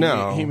 He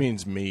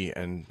means me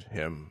and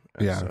him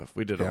and stuff.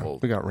 We did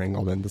we got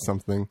wrangled into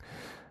something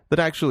that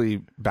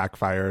actually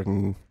backfired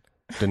and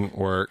didn't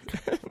work,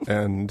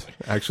 and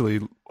actually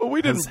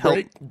we didn't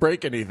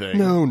break anything.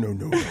 No.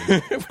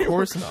 Of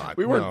course not.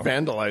 We weren't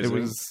vandalizing. It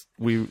was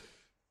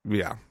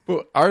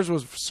Well, ours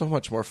was so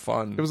much more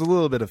fun. It was a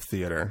little bit of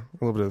theater, a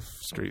little bit of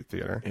street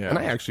theater, yeah. And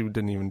I actually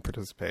didn't even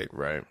participate.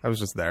 Right, I was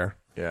just there.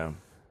 Yeah,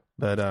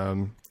 but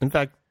in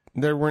fact,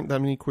 there weren't that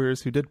many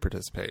queers who did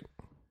participate.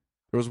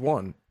 There was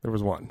one.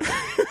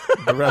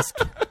 The rest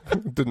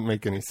didn't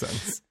make any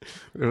sense.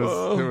 It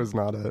was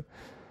not a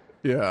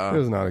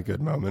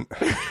good moment.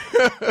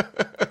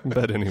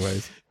 But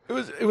anyways,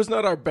 it was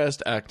not our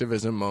best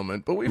activism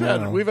moment, but we've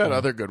had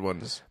other good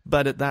ones.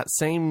 But at that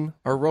same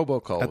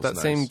robocall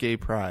same gay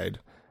pride,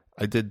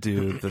 I did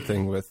do the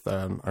thing with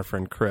our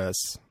friend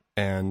Chris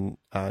and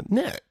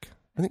Nick.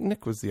 I think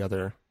Nick was the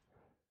other.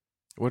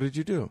 What did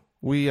you do?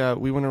 We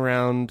went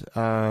around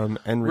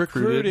and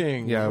recruited.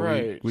 Recruiting. Yeah,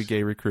 right. we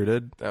gay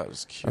recruited. That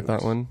was cute. At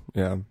that one.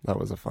 Yeah, that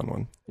was a fun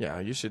one. Yeah,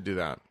 you should do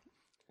that.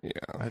 Yeah,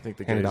 I think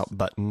the handed out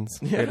buttons.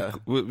 Yeah,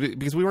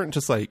 because we weren't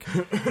just like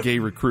gay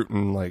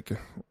recruiting, like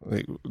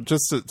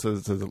just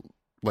to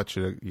let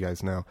you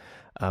guys know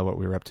what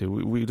we were up to.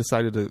 We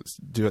decided to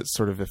do it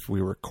sort of if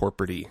we were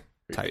corporate-y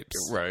types,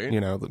 right? You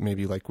know,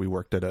 maybe like we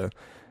worked at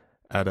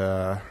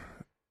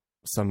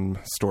some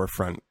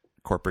storefront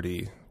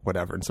corporate-y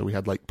whatever, and so we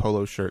had like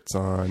polo shirts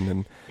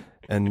on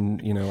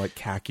and you know, like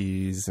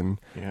khakis, and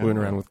we went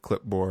around with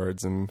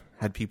clipboards and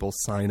had people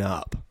sign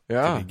up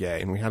to be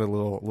gay, and we had a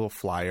little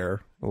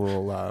flyer, a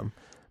little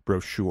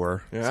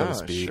brochure, so to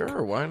speak.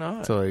 Sure, why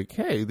not? So like,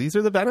 hey, these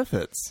are the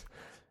benefits.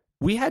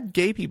 We had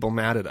gay people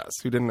mad at us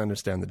who didn't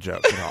understand the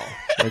joke at all.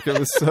 Like it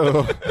was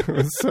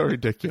so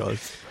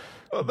ridiculous.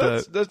 Well,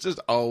 that's just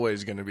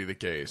always going to be the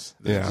case.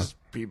 Just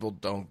people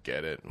don't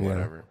get it, and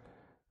whatever.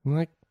 I'm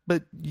like,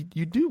 but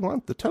you do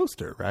want the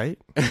toaster, right?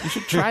 You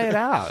should try it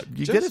out.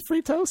 You get a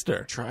free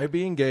toaster. Try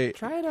being gay.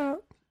 Try it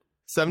out.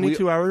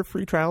 72-hour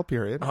free trial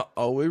period.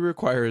 All we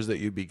require is that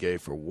you be gay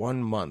for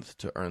 1 month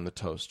to earn the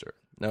toaster.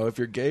 Now, if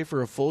you're gay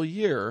for a full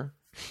year,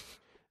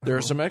 there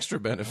are some extra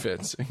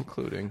benefits,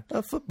 including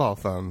a football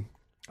phone.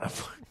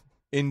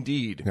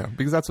 Indeed. Yeah,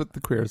 because that's what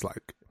the queers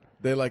like.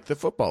 They like the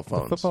football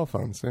phones. The football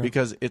phones, yeah.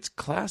 Because it's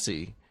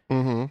classy,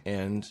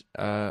 and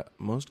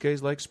most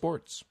gays like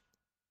sports.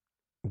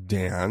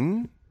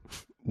 Dan.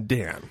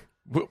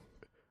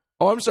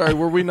 Oh, I'm sorry.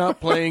 Were we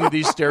not playing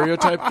the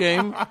stereotype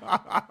game?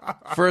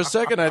 For a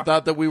second, I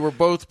thought that we were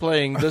both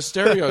playing the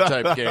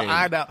stereotype game.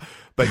 I know,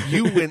 but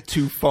you went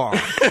too far.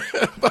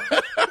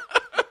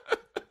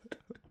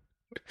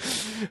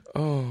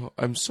 Oh,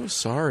 I'm so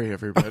sorry,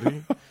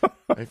 everybody.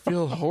 I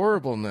feel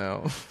horrible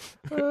now.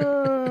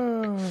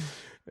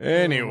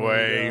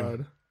 Anyway,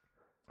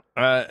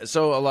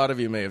 so a lot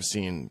of you may have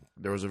seen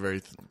there was a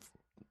very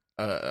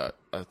a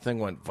thing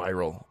went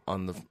viral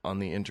on the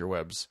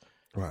interwebs.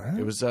 What?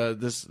 It was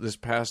this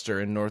pastor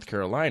in North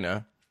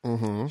Carolina,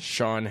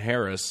 Sean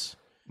Harris,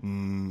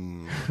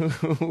 who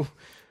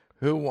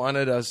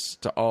wanted us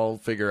to all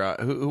figure out,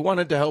 who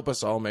wanted to help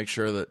us all make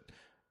sure that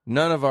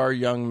none of our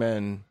young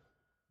men,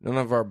 none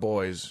of our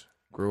boys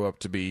grew up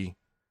to be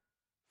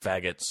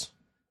faggots.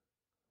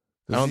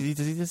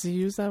 Does he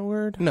use that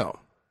word? No.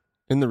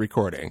 In the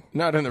recording?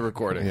 Not in the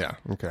recording. Yeah,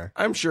 okay.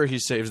 I'm sure he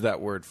saves that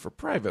word for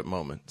private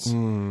moments.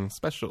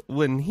 Special.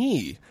 When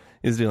he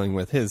is dealing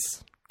with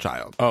his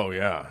child. Oh,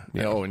 yeah.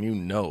 Oh, and you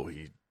know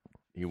he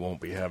won't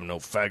be having no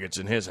faggots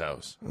in his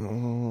house.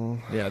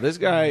 Oh. Yeah, this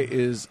guy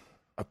is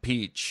a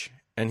peach.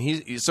 And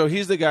he's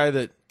the guy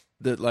that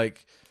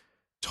like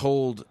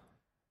told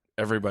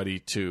everybody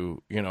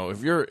to, you know,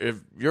 if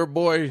your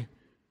boy,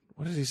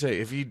 what did he say?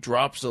 If he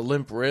drops a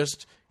limp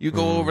wrist, you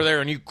go over there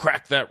and you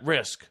crack that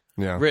wrist.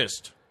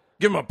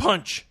 Give him a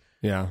punch.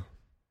 Yeah.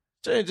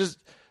 So just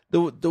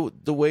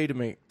the way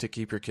to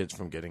keep your kids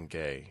from getting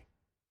gay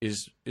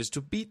is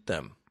to beat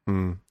them.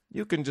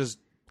 You can just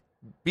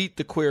beat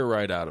the queer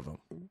right out of them.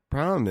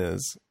 Problem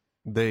is,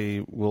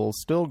 they will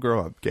still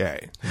grow up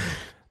gay.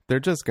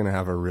 They're just going to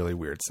have a really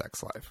weird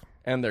sex life.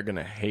 And they're going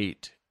to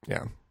hate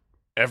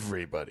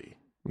everybody.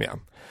 Yeah.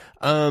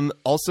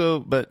 Also,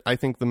 but I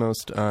think the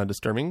most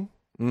disturbing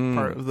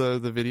part of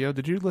the video,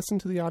 did you listen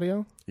to the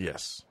audio?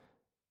 Yes.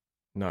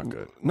 Not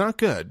good. Not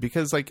good,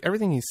 because like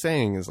everything he's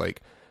saying is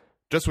like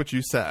just what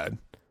you said,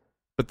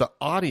 but the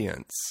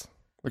audience,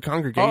 the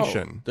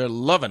congregation, they're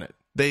loving it.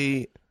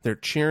 They're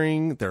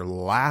cheering, they're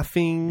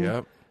laughing.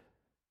 Yep.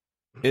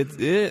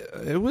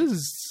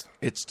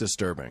 It's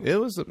disturbing. It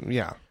was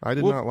I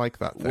did not like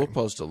that thing. We'll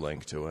post a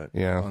link to it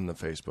on the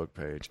Facebook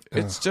page.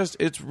 It's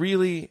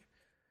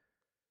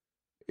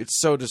it's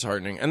so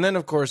disheartening. And then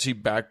of course he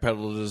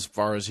backpedaled as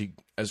far as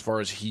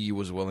he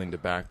was willing to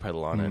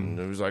backpedal on it. And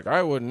it was like,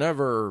 I would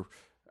never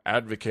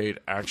advocate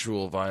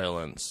actual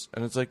violence.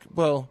 And it's like,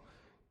 well,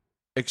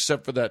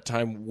 except for that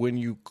time when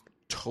you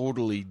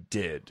totally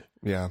did.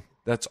 Yeah.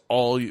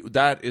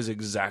 That is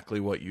exactly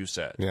what you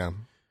said. Yeah. And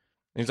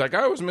he's like,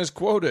 I was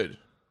misquoted.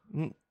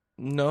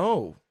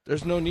 No,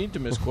 there's no need to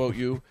misquote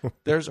you.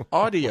 There's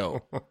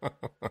audio.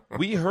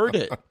 We heard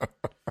it.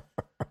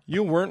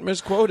 You weren't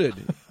misquoted.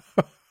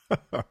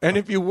 And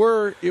if you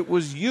were, it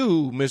was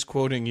you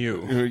misquoting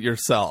you.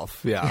 Yourself,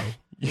 yeah.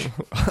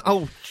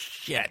 Oh,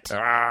 shit.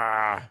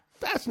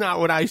 That's not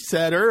what I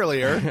said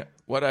earlier.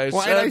 Why did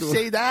I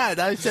say that?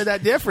 I said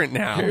that different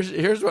now.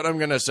 Here's what I'm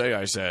going to say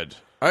I said.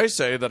 I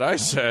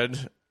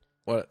said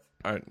what?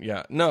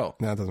 No.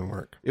 That doesn't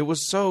work. It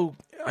was so,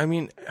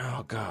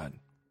 oh, God.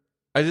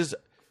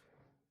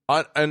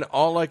 And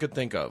all I could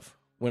think of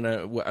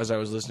as I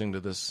was listening to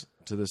this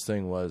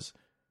thing was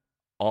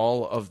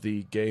all of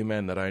the gay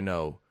men that I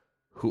know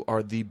who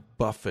are the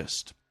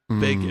buffest,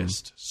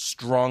 biggest,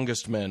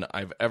 strongest men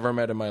I've ever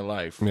met in my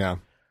life. Yeah.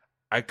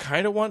 I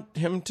kind of want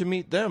him to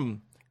meet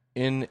them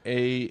in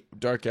a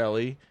dark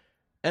alley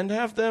and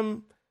have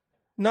them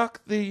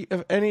knock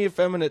any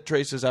effeminate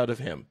traces out of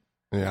him.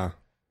 Yeah.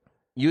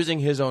 Using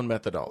his own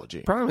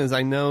methodology. Problem is,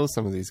 I know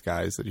some of these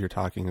guys that you're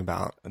talking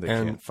about. And they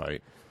can't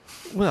fight.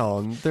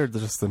 Well, they're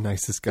just the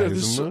nicest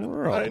guys in the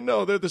world. I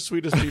know, they're the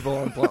sweetest people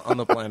on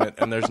the planet,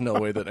 and there's no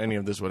way that any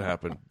of this would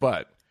happen.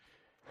 But,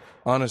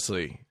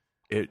 honestly,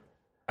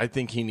 I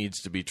think he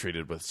needs to be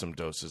treated with some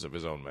doses of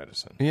his own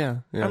medicine. Yeah.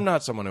 I'm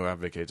not someone who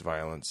advocates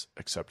violence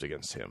except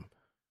against him.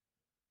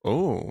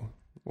 Oh,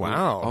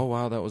 wow. Oh,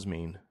 wow, that was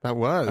mean. That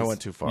was. I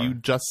went too far. You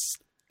just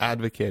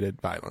advocated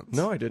violence.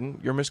 No, I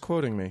didn't. You're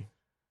misquoting me.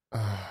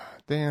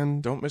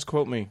 Dan. Don't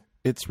misquote me.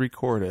 It's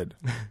recorded.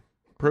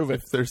 Prove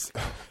it.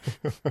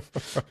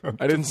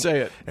 I didn't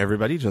say it.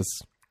 Everybody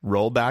just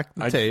roll back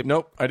the tape.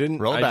 Nope, I didn't.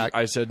 Roll back.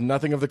 I said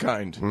nothing of the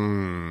kind.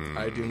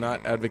 I do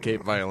not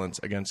advocate violence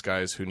against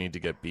guys who need to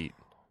get beat.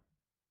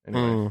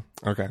 Anyway.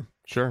 Okay.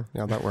 Sure.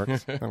 Yeah, that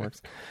works. That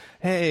works.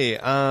 Hey,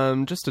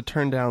 just to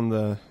turn down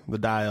the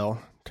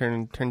dial,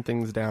 turn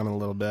things down a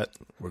little bit.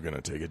 We're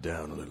gonna take it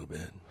down a little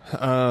bit.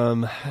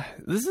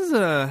 This is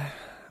an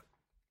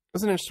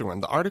interesting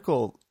one. The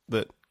article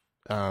that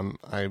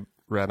I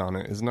read on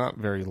it is not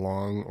very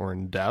long or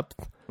in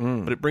depth,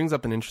 but it brings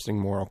up an interesting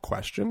moral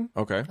question.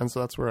 Okay. And so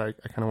that's where I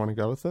kind of want to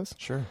go with this.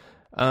 Sure.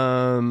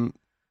 So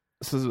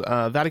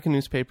Vatican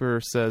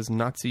newspaper says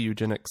Nazi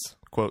eugenics,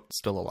 quote,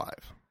 still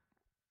alive.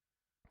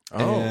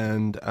 Oh.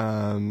 And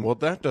well,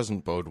 that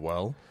doesn't bode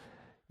well.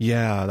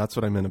 Yeah, that's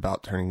what I meant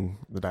about turning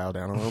the dial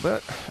down a little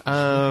bit.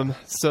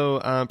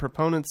 So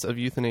proponents of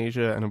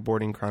euthanasia and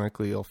aborting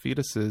chronically ill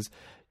fetuses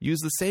use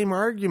the same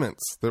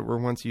arguments that were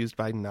once used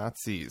by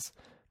Nazis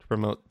to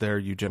promote their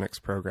eugenics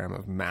program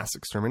of mass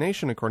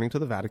extermination, according to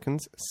the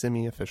Vatican's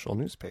semi-official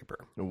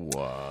newspaper.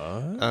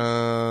 What?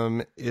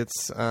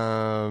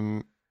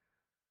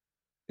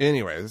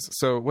 Anyways,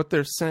 so what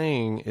they're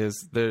saying is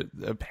that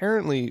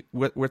apparently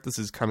what this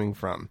is coming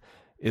from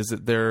is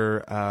that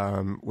there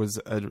was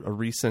a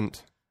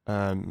recent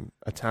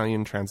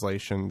Italian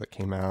translation that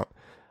came out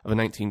of a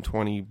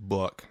 1920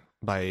 book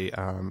by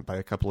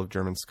a couple of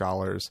German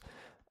scholars,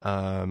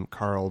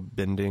 Karl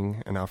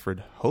Binding and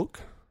Alfred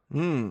Hoche,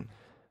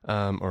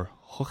 or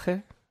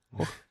Hoche,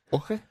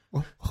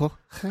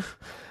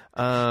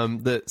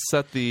 that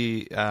set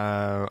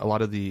a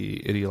lot of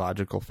the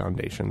ideological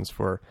foundations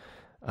for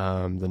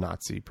the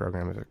Nazi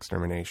program of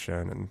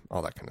extermination and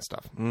all that kind of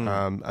stuff.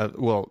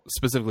 Well,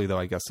 specifically though,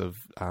 I guess of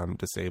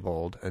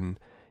disabled and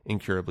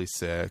incurably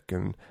sick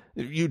and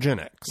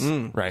eugenics,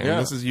 right? Yeah.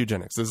 And this is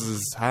eugenics. This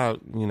is how,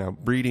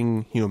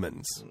 breeding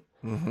humans.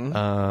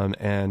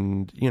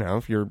 And,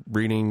 if you're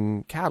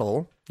breeding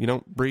cattle, you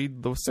don't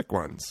breed the sick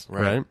ones,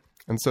 right?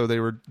 And so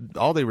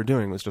all they were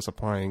doing was just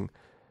applying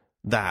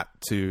that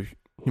to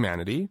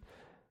humanity,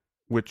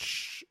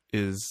 which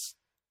is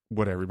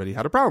what everybody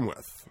had a problem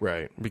with.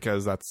 Right.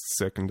 Because that's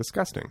sick and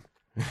disgusting.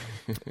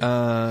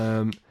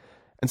 And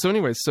so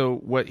anyway, so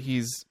what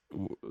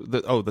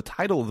the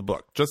title of the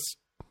book, just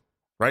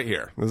right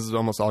here, this is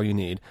almost all you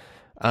need.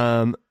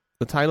 The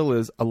title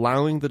is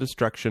Allowing the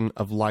Destruction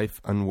of Life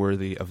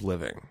Unworthy of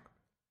Living.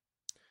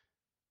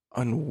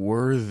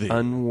 Unworthy,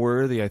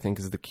 I think,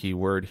 is the key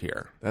word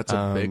here. That's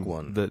a big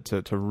one.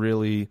 To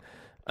really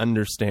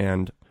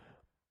understand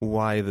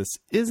why this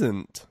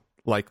isn't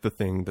like the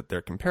thing that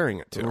they're comparing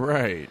it to.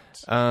 Right.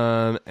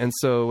 And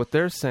so what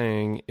they're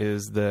saying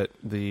is that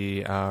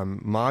the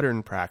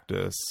modern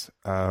practice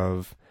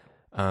of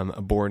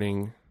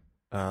aborting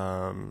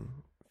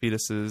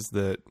fetuses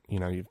that,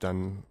 you've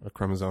done a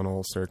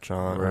chromosomal search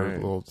on, or a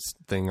little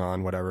thing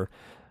on, whatever,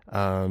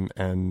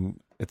 and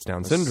it's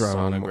Down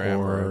syndrome,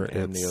 or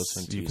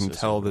it's, you can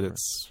tell that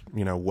it's,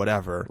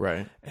 whatever.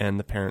 Right. And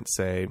the parents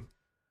say,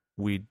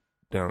 we're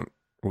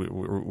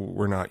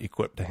not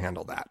equipped to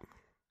handle that.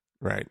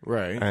 Right.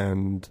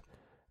 And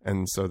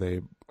so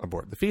they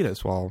abort the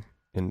fetus while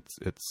in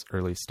its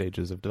early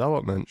stages of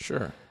development.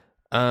 Sure.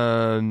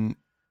 And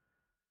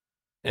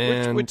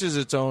which is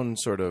its own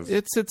sort of...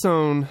 It's its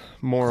own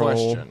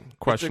moral,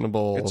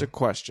 questionable it's a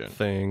question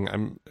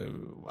thing.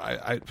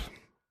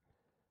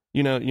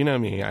 You know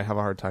me, I have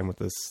a hard time with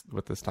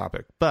this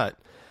topic, but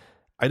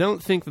I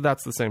don't think that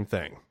that's the same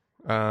thing.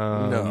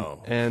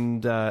 No.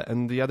 And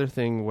the other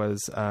thing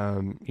was,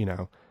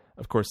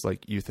 of course,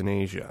 like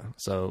euthanasia.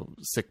 So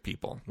sick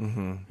people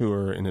who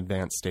are in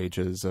advanced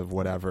stages of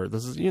whatever.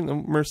 This is,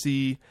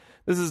 Mercy.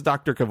 This is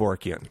Dr.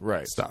 Kevorkian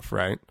stuff,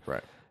 right?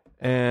 Right.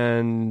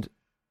 And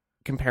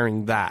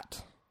comparing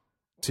that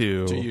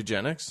to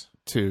eugenics?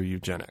 To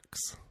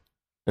eugenics.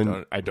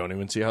 And I don't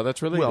even see how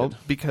that's related. Well,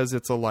 because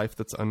it's a life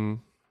that's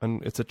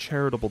it's a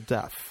charitable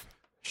death.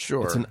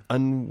 Sure.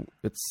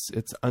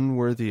 It's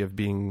unworthy of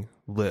being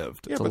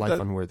lived. It's a life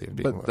unworthy of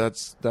being lived. But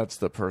that's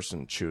the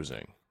person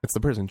choosing. It's the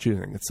person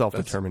choosing. It's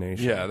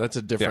self-determination. That's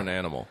a different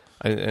animal.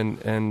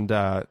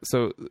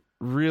 So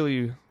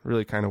really,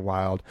 really kind of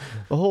wild.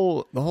 The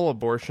whole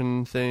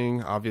abortion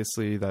thing,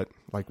 obviously, that,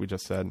 like we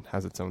just said,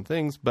 has its own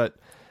things. But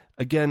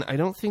again, I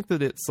don't think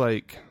that it's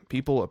like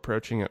people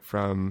approaching it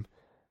from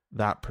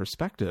that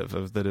perspective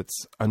of that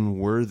it's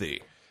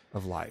unworthy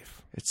of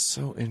life. It's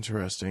so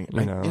interesting.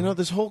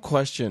 This whole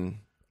question,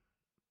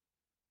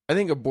 I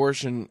think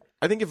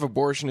if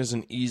abortion is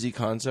an easy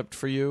concept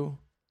for you,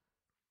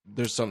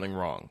 there's something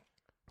wrong.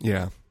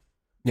 Yeah.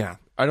 Yeah.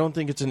 I don't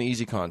think it's an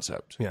easy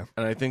concept. Yeah.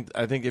 And I think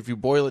if you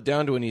boil it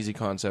down to an easy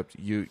concept,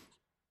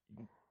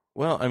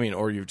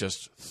 or you've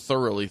just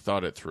thoroughly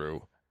thought it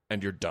through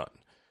and you're done.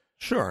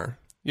 Sure.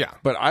 Yeah.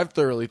 But I've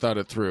thoroughly thought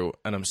it through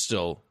and I'm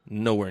still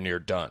nowhere near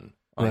done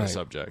on the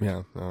subject.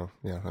 Yeah. Oh,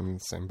 yeah. I'm in the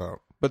same boat.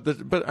 I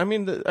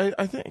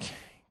think,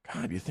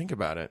 God, you think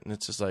about it, and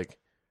it's just like,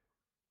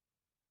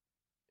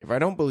 if I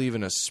don't believe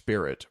in a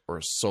spirit or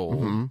a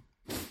soul,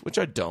 which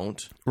I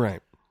don't,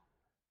 right?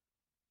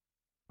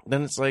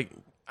 Then it's like,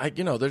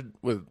 there's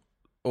with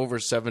over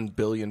 7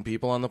 billion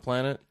people on the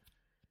planet.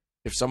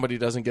 If somebody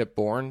doesn't get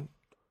born,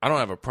 I don't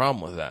have a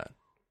problem with that,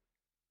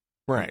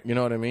 right? You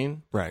know what I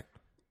mean, right?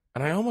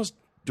 And I almost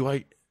do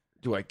I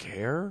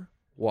care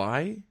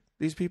why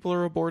these people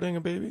are aborting a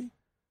baby?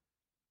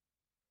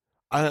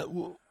 I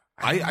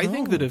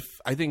think that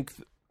if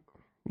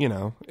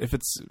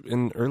it's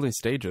in early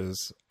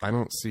stages, I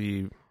don't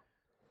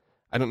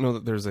know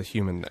that there's a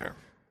human there,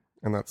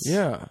 and that's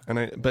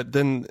but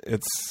then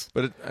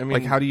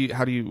like how do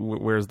you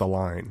where's the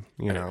line?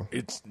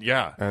 It's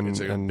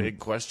a big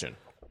question.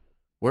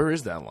 Where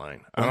is that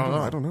line?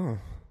 I don't know.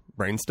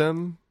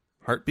 Brainstem,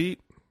 heartbeat,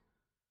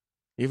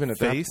 even at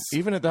face,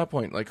 even at that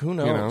point, like who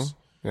knows?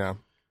 Yeah.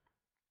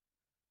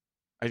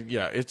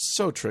 It's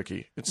so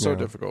tricky. It's so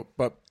difficult,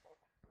 but.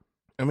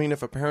 I mean,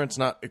 if a parent's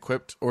not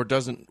equipped or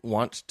doesn't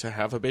want to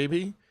have a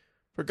baby,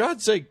 for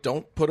God's sake,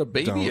 don't put a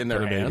baby in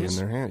their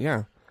hands.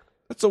 Yeah.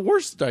 That's the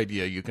worst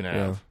idea you can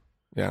have.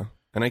 Yeah.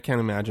 And I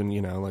can't imagine,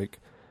 like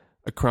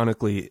a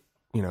chronically,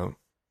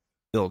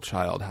 ill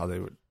child, how they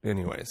would,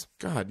 anyways.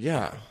 God,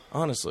 yeah.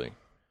 Honestly.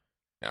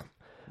 Yeah.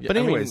 But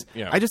anyways,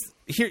 I just,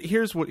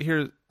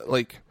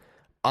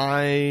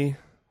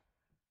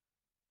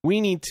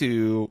 we need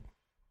to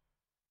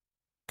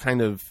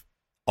kind of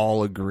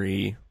all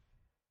agree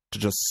to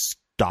just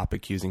stop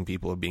accusing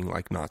people of being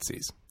like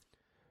Nazis.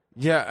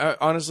 Yeah,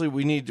 honestly,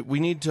 we need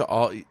to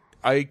all.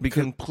 I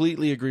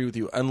completely agree with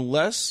you.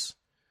 Unless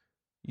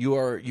you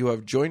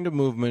have joined a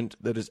movement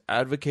that is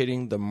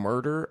advocating the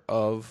murder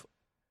of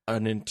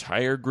an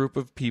entire group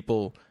of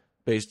people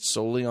based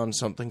solely on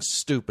something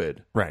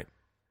stupid, right?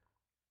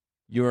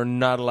 You are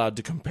not allowed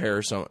to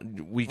compare.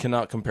 We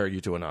cannot compare you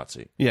to a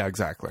Nazi. Yeah,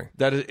 exactly.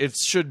 It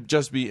should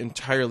just be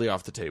entirely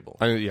off the table.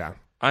 Yeah.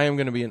 I am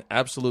going to be an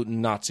absolute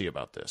Nazi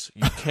about this.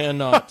 You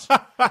cannot.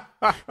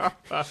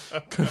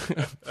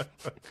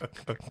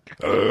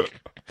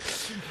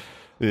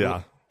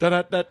 Yeah.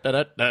 That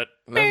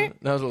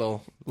was a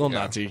little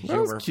Nazi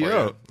humor. That was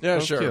cute. Yeah,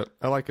 sure. Cute.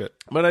 I like it.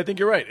 But I think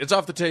you're right. It's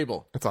off the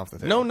table. It's off the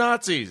table. No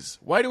Nazis.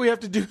 Why do we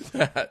have to do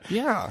that?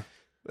 Yeah.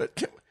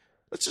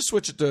 Let's just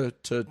switch it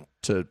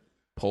to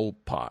Pol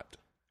Pot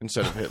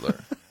instead of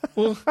Hitler.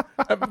 Well,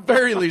 at the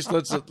very least,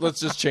 let's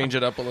just change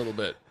it up a little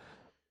bit.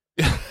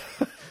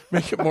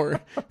 Make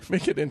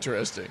it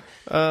interesting.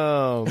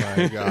 Oh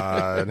my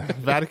God.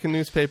 Vatican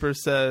newspaper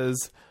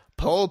says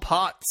Pol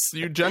Pot's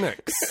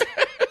eugenics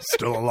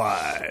still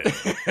alive.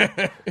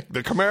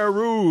 The Khmer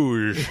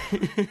Rouge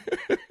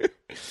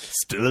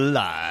still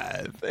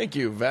alive. Thank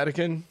you,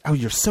 Vatican. Oh,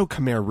 you're so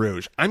Khmer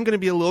Rouge. I'm going to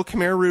be a little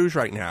Khmer Rouge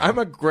right now. I'm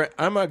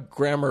a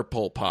grammar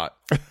Pol Pot.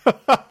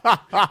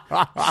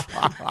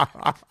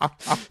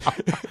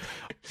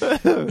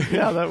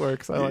 Yeah, that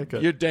works. I like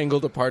it. You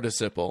dangled a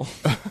participle.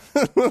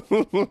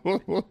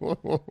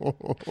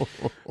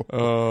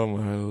 Oh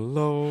my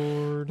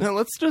Lord! Now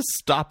let's just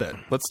stop it.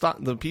 Let's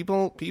stop. The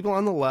people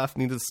on the left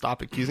need to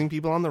stop accusing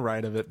people on the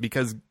right of it,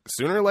 because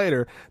sooner or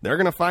later they're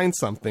going to find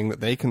something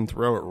that they can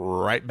throw it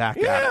right back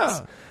at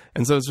us.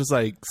 And so it's just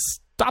like,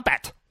 stop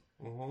it.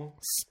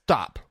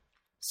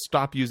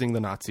 Stop using the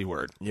Nazi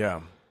word.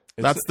 Yeah,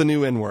 that's the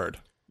new N word.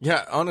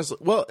 Yeah, honestly.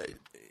 Well,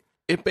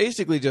 it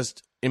basically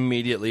just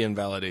immediately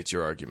invalidates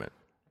your argument.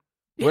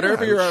 Yeah,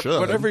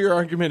 whatever your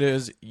argument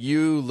is,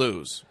 you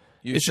lose.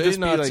 You say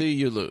Nazi,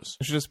 you lose.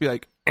 It should just be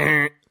like,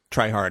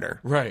 try harder.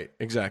 Right,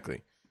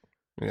 exactly.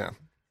 Yeah.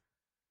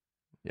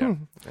 Yeah.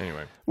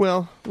 Anyway.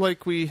 Well,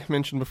 like we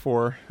mentioned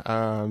before,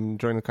 join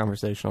the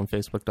conversation on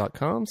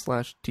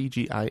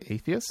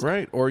Facebook.com/TGIAtheist.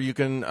 Right. Or you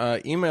can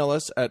email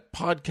us at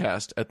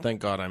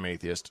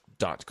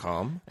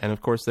podcast@thankgodimatheist.com. And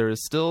of course, there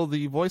is still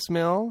the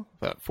voicemail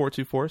at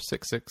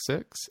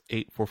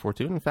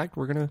 424-666-8442. In fact,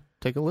 we're going to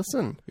take a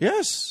listen.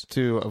 Yes.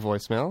 To a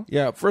voicemail.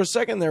 Yeah. For a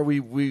second there,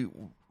 we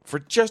for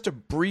just a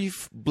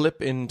brief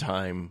blip in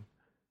time,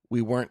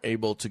 we weren't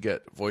able to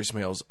get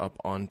voicemails up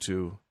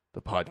onto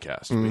the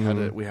podcast.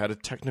 We had a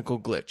technical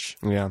glitch.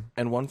 Yeah.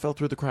 And one fell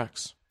through the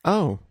cracks.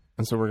 Oh,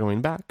 and so we're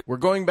going back. We're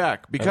going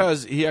back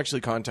because he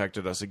actually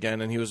contacted us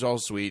again, and he was all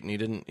sweet,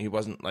 and he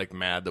wasn't like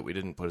mad that we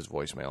didn't put his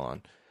voicemail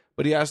on.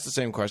 But he asked the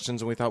same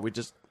questions, and we thought we'd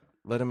just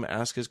let him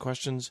ask his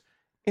questions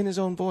in his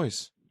own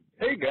voice.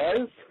 Hey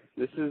guys,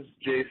 this is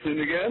Jason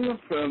again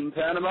from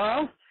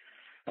Panama.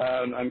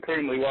 I'm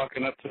currently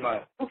walking up to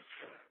my house,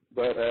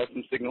 but I have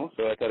some signal,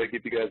 so I thought I'd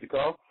give you guys a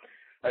call.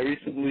 I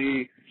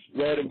recently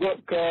read a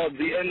book called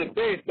The End of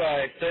Faith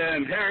by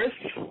Sam Harris,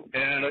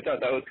 and I thought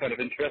that was kind of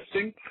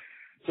interesting.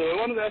 So I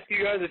wanted to ask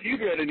you guys if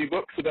you'd read any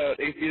books about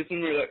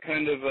atheism or that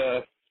kind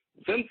of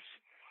sense,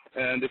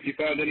 and if you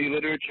found any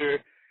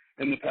literature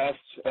in the past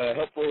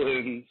helpful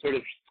in sort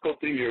of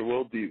sculpting your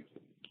worldview.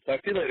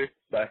 Talk to you later.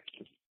 Bye.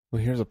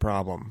 Well, here's a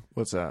problem.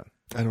 What's that?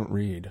 I don't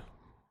read.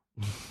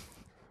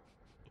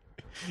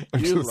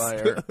 You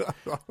liar.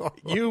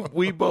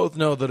 We both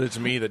know that it's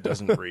me that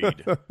doesn't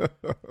read.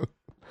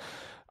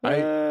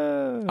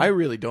 I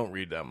really don't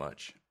read that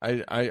much.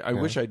 I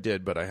wish I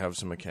did, but I have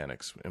some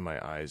mechanics in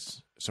my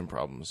eyes, some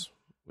problems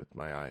with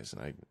my eyes,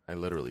 and I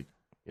literally,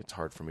 it's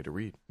hard for me to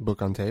read.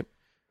 Book on tape?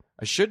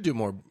 I should do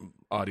more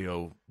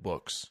audio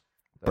books.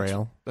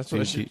 Braille? That's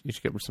what I should. You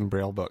should get some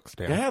Braille books,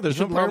 Dan. Yeah, there's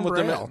no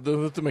problem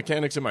with the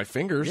mechanics in my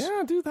fingers.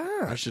 Yeah, do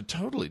that. I should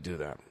totally do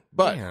that.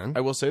 But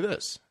I will say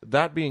this.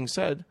 That being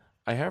said,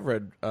 I have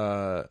read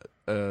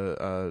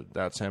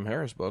that Sam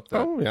Harris book.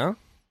 Yeah?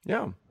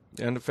 Yeah.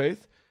 The End of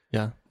Faith.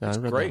 Yeah, I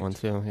read great. that one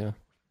too. Yeah,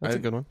 that's a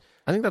good one.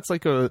 I think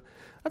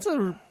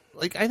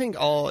I think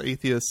all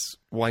atheists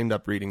wind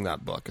up reading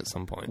that book at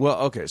some point. Well,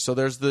 okay, so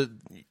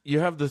you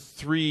have the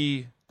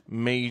three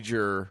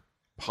major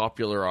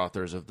popular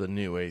authors of the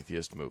new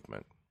atheist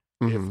movement,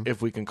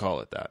 if we can call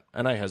it that,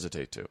 and I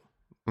hesitate to,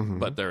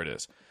 but there it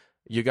is.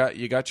 You got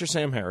your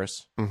Sam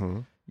Harris,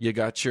 you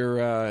got your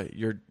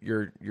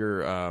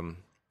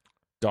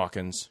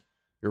Dawkins,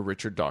 your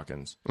Richard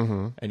Dawkins,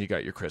 and you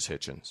got your Chris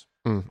Hitchens.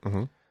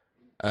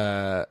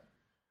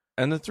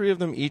 And the three of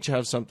them each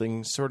have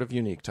something sort of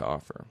unique to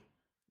offer.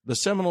 The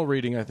seminal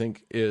reading, I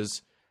think,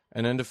 is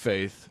An End of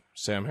Faith,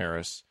 Sam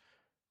Harris,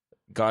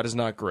 God Is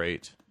Not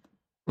Great,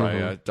 by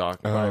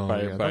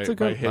Hitchens. That's a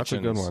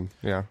good one.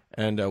 Yeah,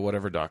 and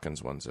whatever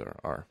Dawkins ones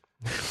are.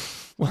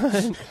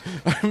 What?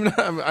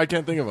 I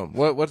can't think of them.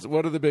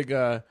 What are the big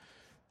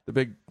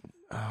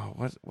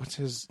what was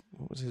his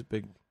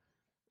big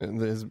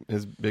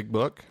his big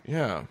book?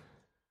 Yeah,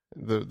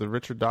 the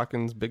Richard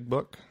Dawkins big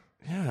book.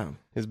 Yeah,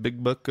 his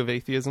big book of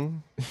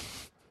atheism.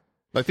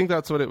 I think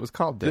that's what it was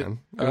called, Dan.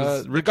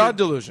 The God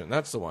Delusion.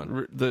 That's the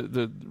one.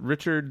 The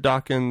Richard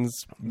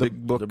Dawkins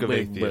big book of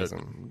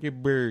atheism. Your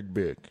bird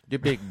big. Your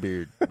big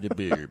beard. Your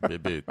beard.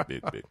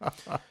 Big.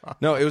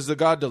 No, it was the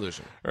God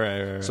Delusion.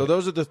 Right. So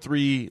those are the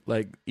three.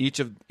 Like each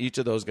of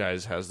those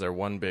guys has their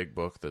one big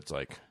book that's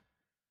like,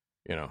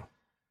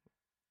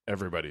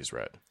 everybody's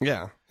read.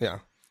 Yeah.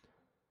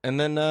 And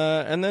then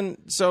I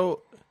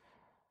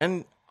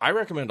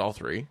recommend all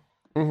three.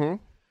 You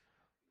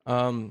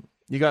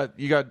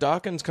got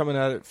Dawkins coming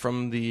at it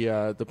from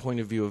the point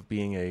of view of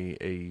being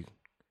a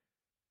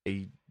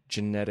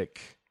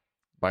genetic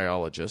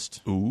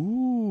biologist.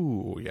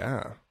 Ooh,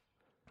 yeah.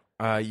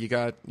 You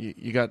got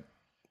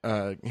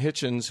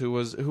Hitchens who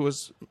was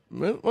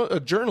a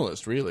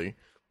journalist, really.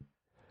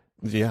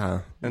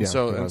 Yeah. And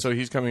so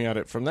he's coming at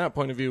it from that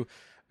point of view.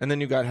 And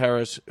then you got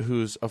Harris,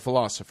 who's a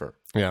philosopher.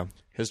 Yeah.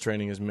 His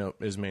training is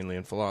mainly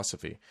in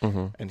philosophy.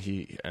 And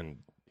he's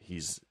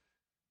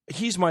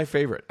my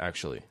favorite,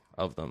 actually,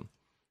 of them,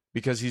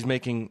 because he's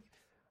making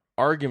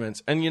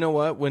arguments. And you know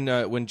what?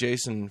 When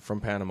Jason from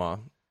Panama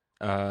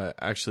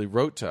actually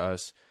wrote to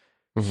us,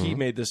 he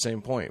made the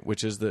same point,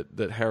 which is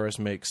that Harris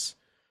makes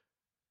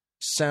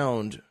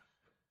sound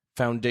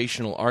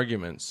foundational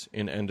arguments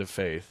in End of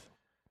Faith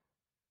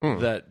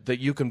that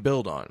you can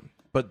build on,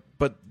 but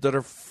that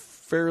are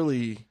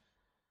fairly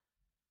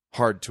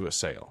hard to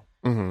assail.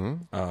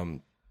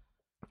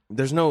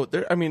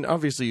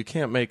 Obviously you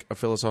can't make a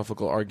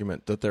philosophical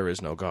argument that there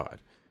is no God.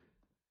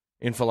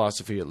 In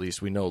philosophy, at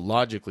least, we know,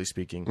 logically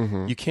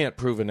speaking, you can't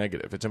prove a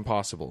negative. It's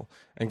impossible.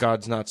 And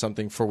God's not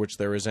something for which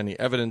there is any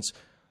evidence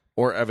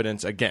or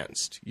evidence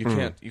against.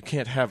 You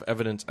can't have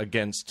evidence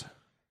against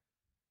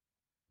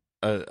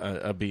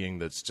a being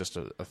that's just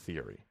a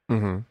theory.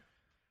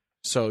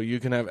 So you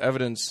can have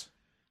evidence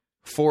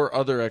for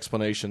other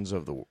explanations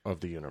of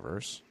the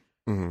universe,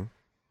 and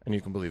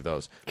you can believe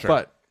those. Sure.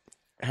 But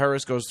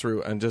Harris goes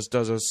through and just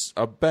does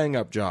a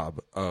bang-up job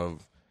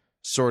of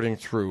sorting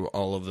through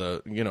all of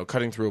the,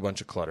 cutting through a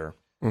bunch of clutter.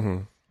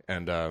 And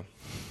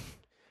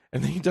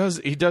And he does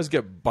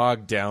get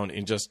bogged down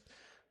in just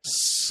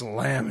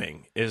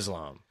slamming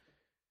Islam.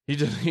 He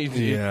just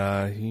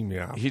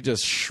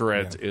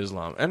shreds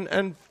Islam,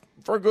 and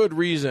for good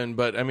reason.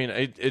 But I mean,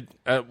 it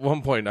at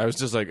one point I was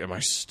just like, "Am I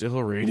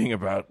still reading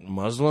about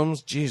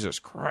Muslims? Jesus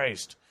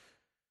Christ!"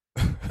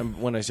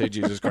 And when I say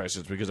Jesus Christ,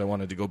 it's because I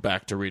wanted to go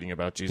back to reading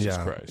about Jesus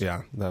Christ.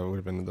 Yeah, that would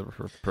have been the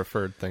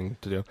preferred thing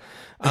to do.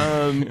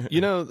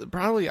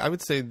 Probably I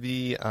would say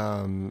the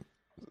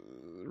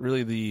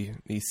really the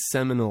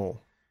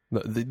seminal.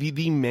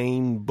 The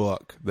main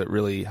book that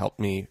really helped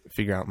me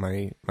figure out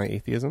my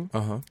atheism,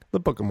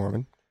 the Book of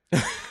Mormon.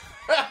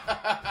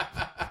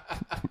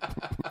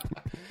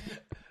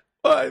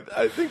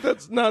 I think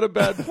that's not a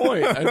bad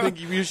point. I think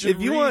you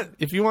should.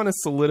 If you want to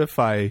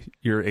solidify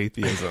your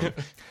atheism,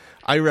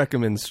 I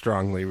recommend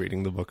strongly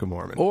reading the Book of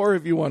Mormon. Or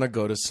if you want to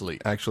go to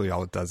sleep. Actually,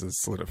 all it does is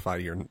solidify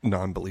your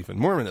non-belief in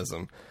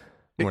Mormonism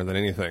more than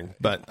anything.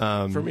 But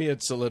for me,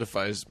 it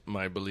solidifies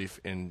my belief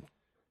in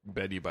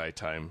Betty by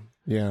time.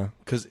 Yeah,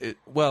 because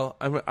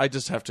I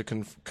just have to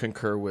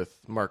concur with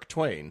Mark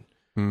Twain,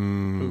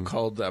 who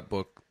called that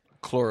book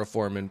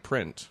chloroform in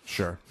print.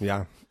 Sure,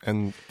 yeah,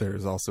 and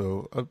there's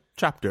also a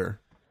chapter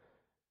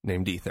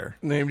named Ether.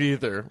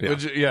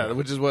 Yeah.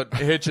 Which is what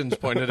Hitchens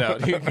pointed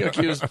out. He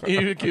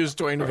accused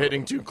Twain of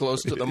hitting too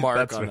close to the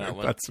mark that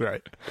one. That's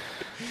right.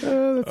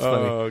 That's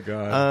funny. Oh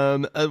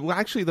God. Well,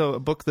 actually, though, a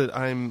book that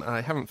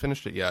I haven't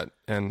finished it yet,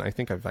 and I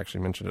think I've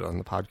actually mentioned it on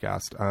the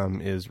podcast,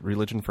 is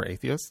Religion for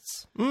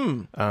Atheists.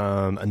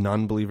 A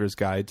non-believer's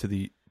guide to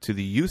the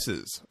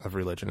uses of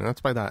religion, and that's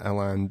by that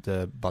Alain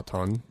de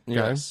Botton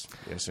guy.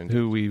 Yes, indeed.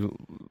 Who we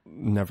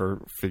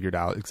never figured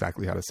out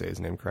exactly how to say his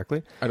name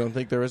correctly. I don't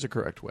think there is a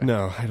correct way.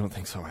 No, I don't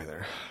think so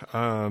either.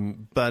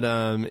 But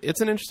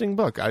it's an interesting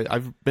book.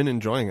 I've been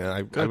enjoying it.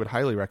 I would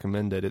highly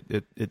recommend it.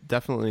 It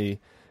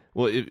definitely,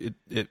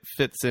 it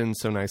fits in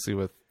so nicely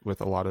with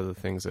a lot of the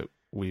things that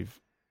we've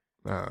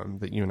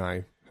that you and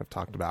I have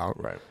talked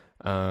about, right?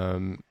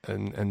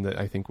 And that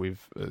I think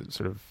we've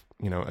sort of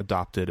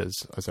adopted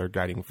as our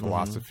guiding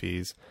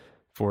philosophies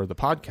for the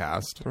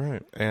podcast,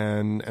 right?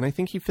 And I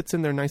think he fits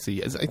in there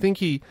nicely. I think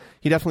he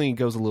definitely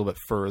goes a little bit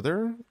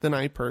further than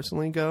I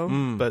personally go,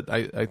 but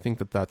I think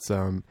that's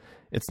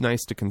it's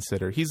nice to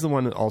consider. He's the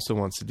one that also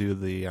wants to do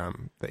the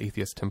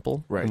Atheist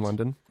Temple in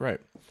London, right?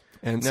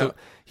 And so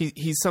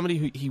he's somebody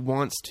who he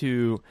wants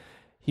to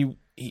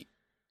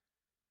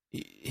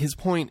his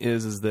point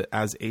is that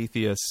as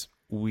atheists,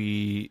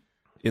 we,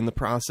 in the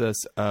process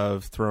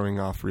of throwing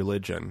off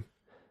religion,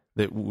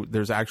 that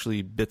there's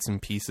actually bits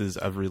and pieces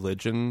of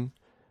religion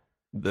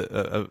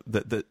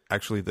that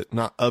actually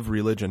not of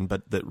religion,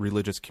 but that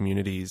religious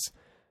communities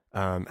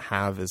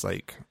have as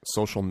like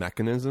social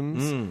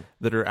mechanisms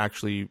that are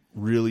actually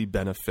really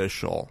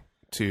beneficial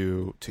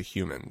to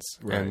humans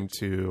and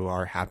to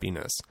our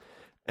happiness.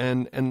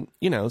 And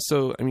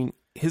so I mean,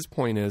 his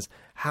point is,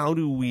 how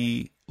do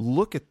we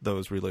look at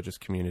those religious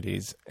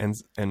communities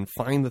and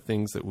find the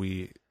things that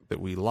we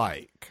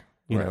like,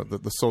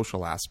 the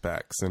social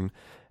aspects and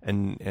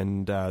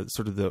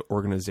sort of the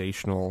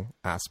organizational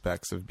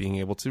aspects of being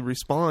able to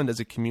respond as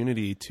a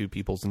community to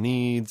people's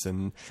needs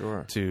and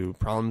to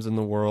problems in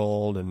the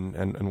world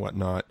and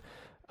whatnot.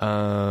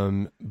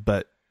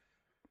 But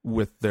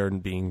with there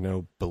being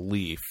no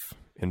belief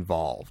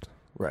involved.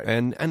 Right.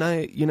 And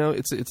I,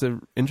 it's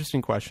an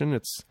interesting question.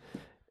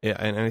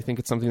 And I think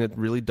it's something that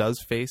really does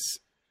face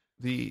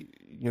the,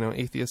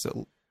 atheists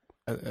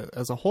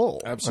as a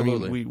whole.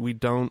 Absolutely. I mean, we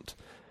don't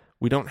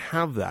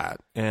have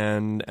that.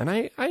 And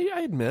I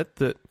admit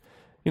that,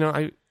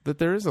 that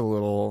there is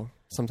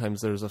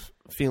sometimes there's a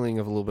feeling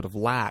of a little bit of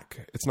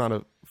lack. It's not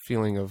a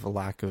feeling of a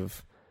lack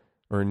of,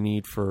 or a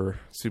need for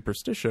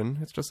superstition.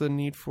 It's just a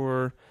need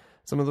for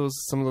some of those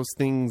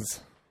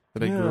things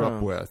that I grew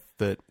up with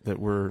that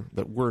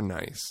were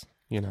nice,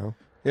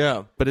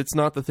 Yeah. But it's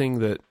not the thing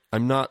that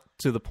I'm not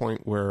to the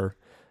point where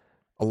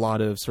a lot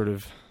of sort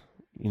of,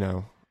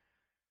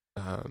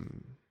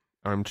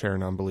 armchair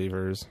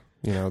non-believers,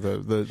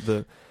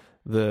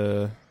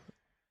 the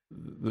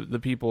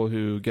people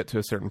who get to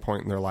a certain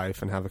point in their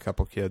life and have a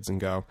couple kids and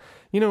go,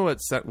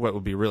 what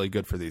would be really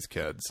good for these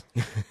kids,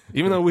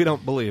 even though we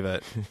don't believe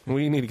it,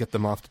 we need to get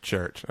them off to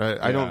church.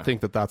 I don't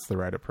think that that's the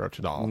right approach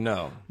at all.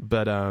 No.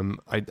 But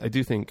I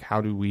do think,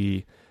 how do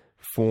we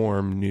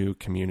form new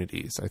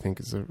communities, I think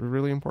is a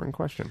really important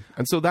question.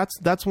 And so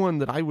that's one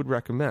that I would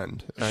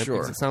recommend.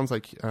 Sure. It sounds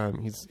like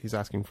he's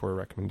asking for a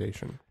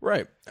recommendation.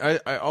 Right.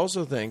 I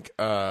also think,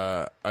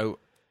 by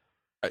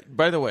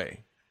the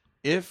way,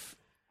 if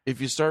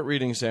you start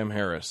reading Sam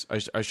Harris,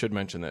 I should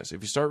mention this.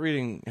 If you start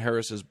reading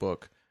Harris's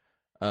book,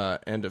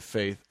 End of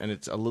Faith, and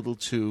it's a little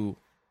too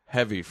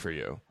heavy for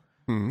you,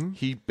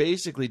 he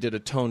basically did a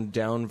toned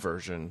down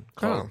version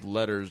called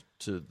Letters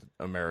to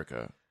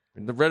America.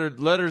 The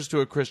Letters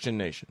to a Christian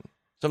Nation.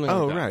 Something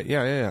like that. Oh, right.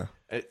 Yeah.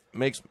 It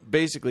makes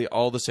basically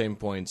all the same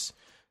points,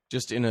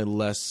 just in a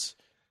less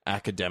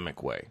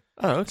academic way.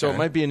 Oh, okay. So it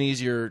might be an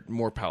easier,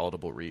 more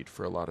palatable read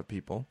for a lot of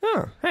people.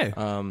 Oh, hey.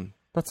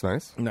 That's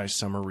nice. Nice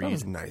summer That read.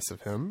 was nice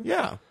of him.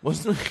 Yeah,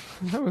 wasn't it?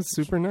 That was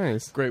super nice. Yeah, wasn't it? That was super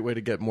nice. Great way to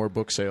get more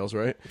book sales,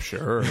 right?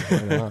 Sure. Why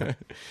not?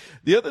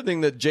 The other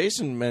thing that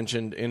Jason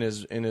mentioned in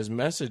his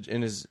message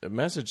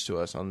to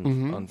us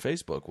on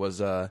Facebook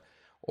was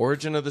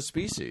Origin of the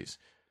Species,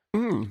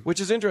 which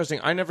is interesting.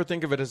 I never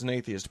think of it as an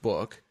atheist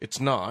book. It's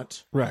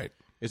not. Right.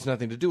 It's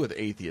nothing to do with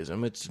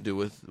atheism. It's to do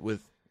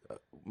with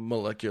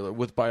molecular,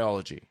 with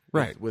biology,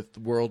 right? With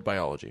world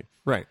biology,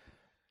 right?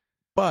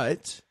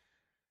 But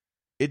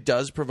it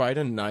does provide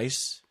a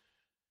nice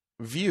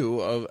view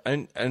of,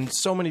 and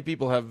so many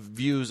people have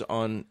views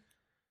on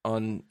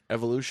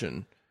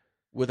evolution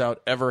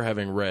without ever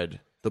having read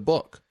the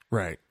book.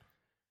 Right.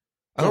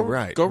 Go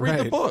read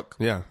right. the book.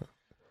 Yeah.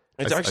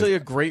 It's actually a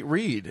great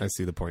read. I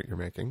see the point you're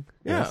making.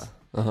 Yeah. Yes.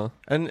 Uh-huh.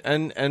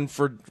 And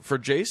for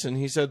Jason,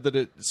 he said that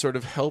it sort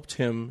of helped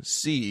him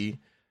see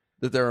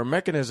that there are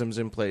mechanisms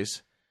in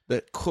place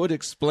that could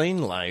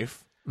explain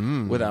life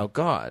without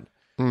God.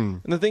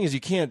 And the thing is, you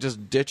can't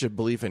just ditch a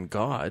belief in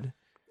God.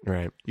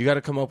 Right. You got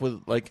to come up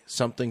with like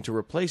something to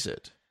replace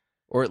it,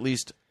 or at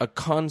least a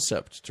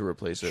concept to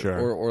replace it, Sure.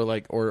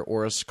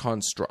 or a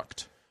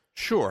construct.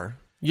 Sure.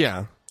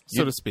 Yeah.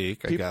 So to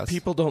speak, I guess.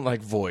 People don't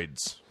like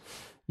voids.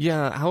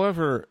 Yeah.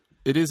 However,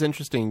 it is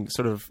interesting,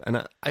 sort of,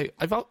 and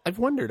I've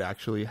wondered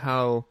actually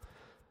how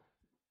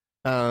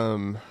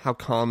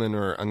common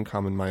or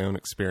uncommon my own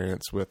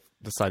experience with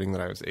deciding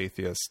that I was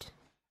atheist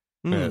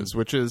is,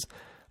 which is,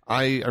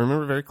 I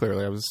remember very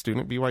clearly I was a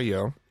student at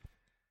BYU,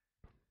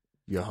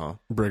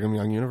 Brigham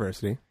Young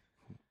University,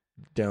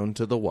 down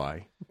to the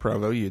Y,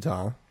 Provo,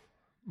 Utah,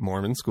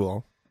 Mormon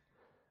school,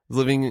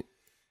 living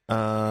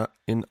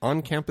in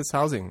on-campus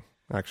housing.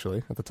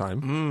 Actually, at the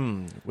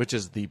time, which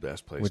is the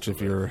best place. Which, if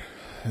you're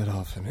at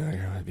all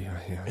familiar with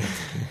BYU,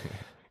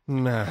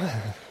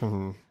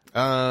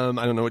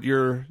 I don't know what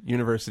your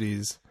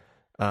university's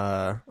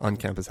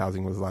on-campus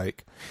housing was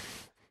like,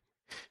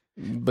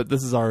 but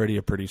this is already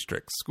a pretty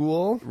strict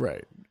school,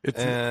 right?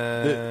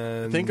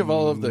 Think of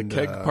all of the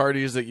keg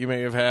parties that you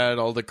may have had,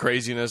 all the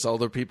craziness, all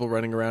the people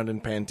running around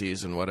in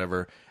panties and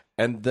whatever,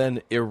 and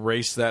then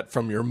erase that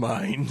from your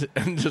mind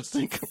and just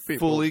think of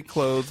people, fully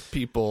clothed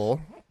people.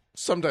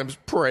 Sometimes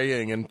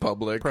praying in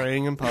public.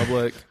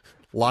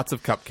 Lots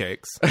of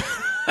cupcakes.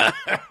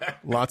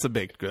 Lots of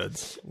baked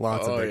goods.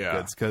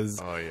 Goods.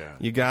 Because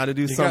you got to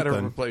do something. You got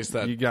to replace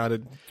that. You got to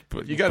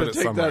take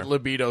somewhere. That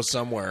libido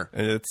somewhere.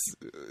 And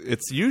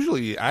it's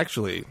usually,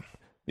 actually,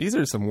 these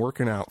are some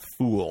working out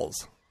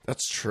fools.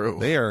 That's true.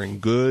 They are in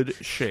good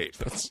shape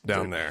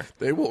down there.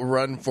 They will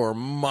run for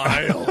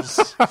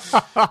miles.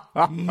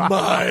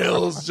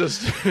 Miles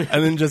just.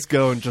 And then just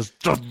go and just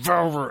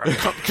devour a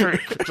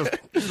cupcake. Just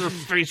their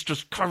face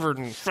just covered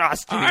in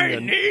frosting. I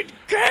need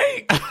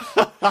cake!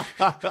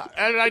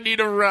 And I need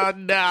to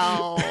run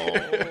now.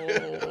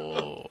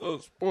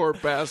 Those poor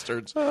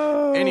bastards.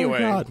 Oh, anyway.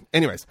 God.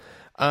 Anyways.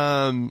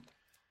 Where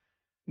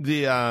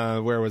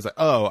was I?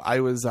 Oh,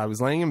 I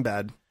was laying in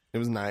bed. It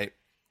was night.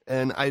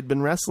 And I'd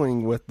been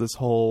wrestling with this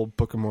whole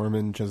Book of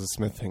Mormon, Joseph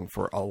Smith thing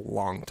for a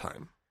long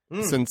time.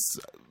 Since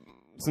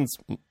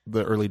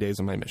the early days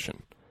of my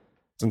mission.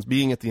 Since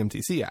being at the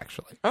MTC,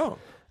 actually. Oh.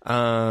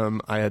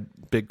 I had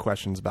big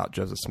questions about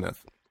Joseph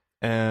Smith.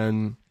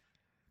 And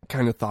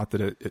kind of thought that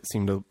it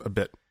seemed a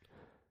bit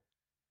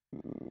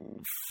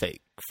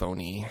fake,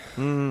 phony.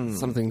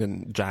 Something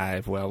didn't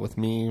jive well with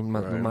me,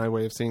 my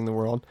way of seeing the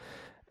world.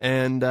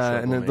 And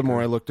then the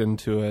more I looked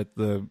into it,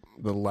 the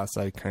less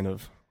I kind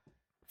of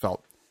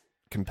felt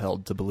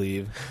compelled to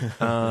believe.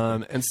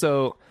 And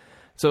so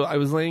I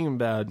was laying in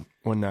bed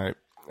one night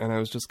and I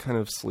was just kind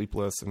of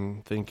sleepless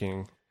and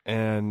thinking,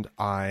 and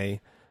I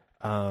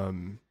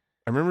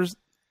remember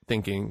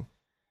thinking,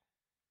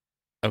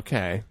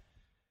 okay,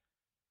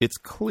 it's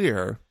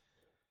clear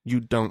you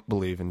don't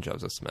believe in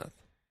Joseph Smith.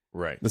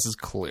 Right. This is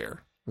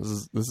clear. This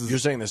is You're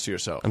saying this to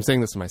yourself. I'm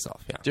saying this to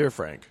myself, yeah. Dear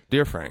Frank,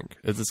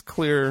 it's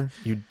clear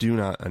you do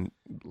not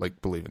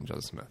believe in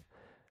Joseph Smith.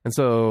 And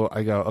so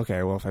I go,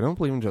 okay, well, if I don't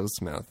believe in Joseph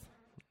Smith,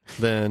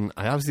 then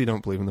I obviously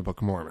don't believe in the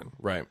Book of Mormon.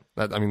 Right.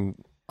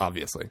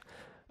 Obviously.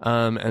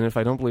 And if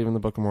I don't believe in the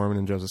Book of Mormon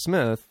and Joseph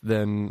Smith,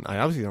 then I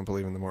obviously don't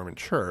believe in the Mormon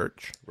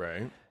Church.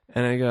 Right.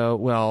 And I go,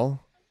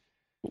 well,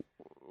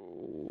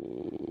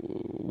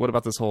 what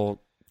about this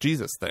whole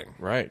Jesus thing?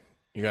 Right.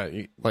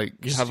 You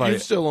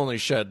still only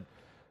shed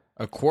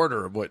a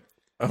quarter of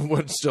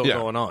what's still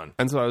going on.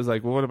 And so I was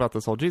like, well, what about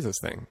this whole Jesus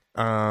thing?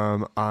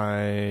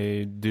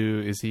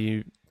 Is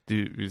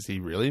he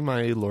really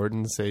my Lord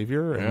and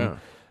Savior and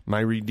my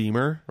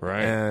Redeemer?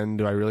 Right. And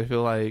do I really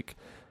feel like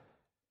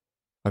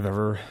I've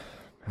ever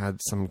had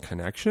some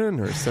connection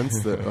or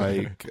sense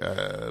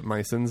that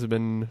my sins have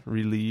been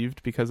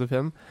relieved because of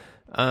him?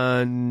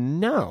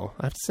 No,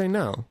 I have to say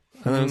no.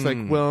 And I was like,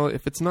 well,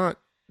 if it's not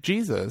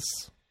Jesus,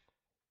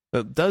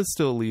 that does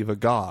still leave a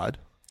God,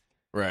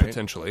 right?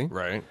 Potentially,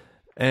 right?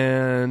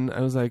 And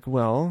I was like,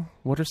 well,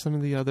 what are some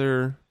of the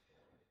other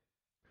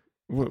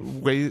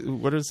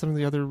what are some of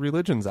the other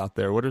religions out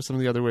there? What are some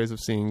of the other ways of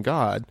seeing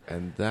God?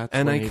 And that's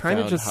when I kind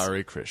of just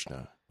Hare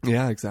Krishna.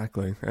 Yeah,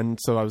 exactly. And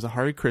so I was a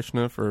Hare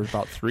Krishna for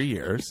about 3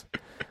 years.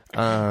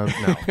 No,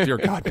 dear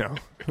God,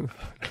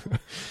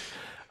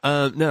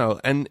 no. No,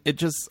 and it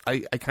just, I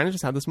kind of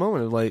just had this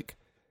moment of like,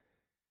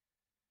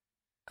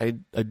 I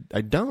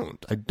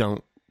don't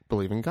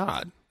believe in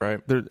God. Right.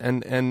 There,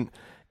 and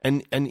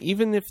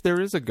even if there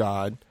is a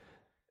God,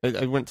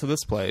 I went to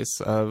this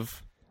place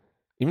of,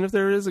 even if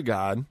there is a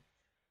God,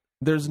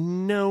 there's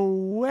no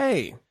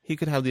way he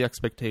could have the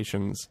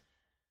expectations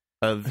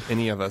of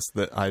any of us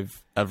that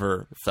I've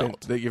ever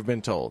felt. That you've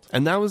been told.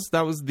 And that was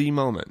the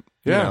moment.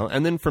 Yeah. You know?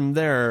 And then from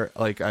there,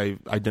 like, I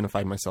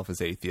identified myself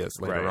as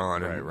atheist later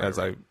on as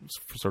I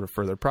sort of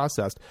further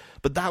processed.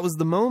 But that was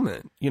the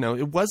moment. You know,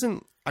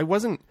 I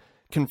wasn't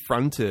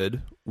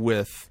confronted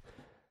with,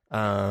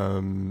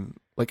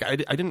 like, I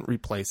didn't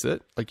replace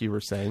it, like you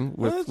were saying,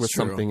 with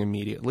something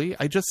immediately.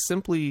 I just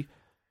simply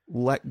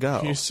let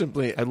go.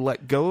 I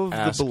let go of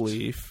the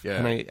belief,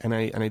 and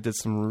I did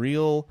some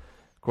real,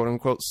 quote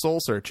unquote, soul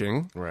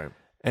searching, right?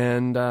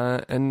 And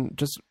found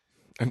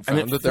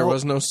that there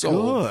was no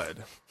soul.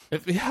 Good.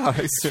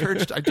 I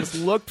searched. I just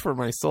looked for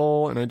my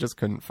soul, and I just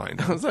couldn't find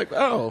it. I was like,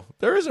 oh,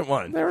 there isn't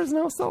one. There is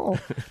no soul.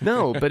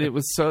 No, but it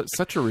was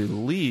such a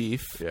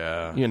relief.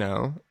 Yeah, you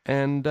know,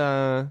 and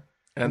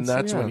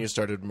that's when you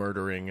started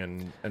murdering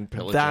and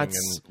pillaging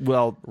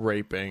and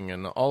raping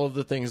and all of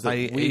the things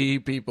that we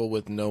people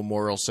with no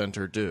moral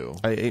center do.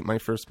 I ate my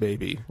first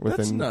baby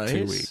within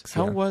 2 weeks.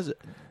 How was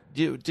it?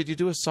 Did you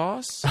do a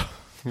sauce?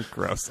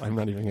 Gross. I'm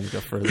not even going to go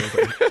further.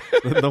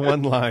 The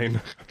one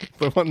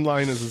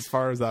line is as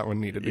far as that one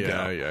needed to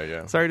go.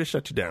 Yeah. Sorry to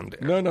shut you down,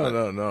 Dan.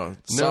 No.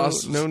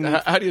 Sauce. No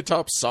need. How do you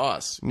top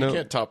sauce? You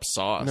can't top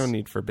sauce. No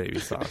need for baby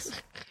sauce.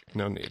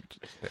 No need.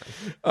 Yeah.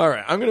 All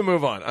right, I'm going to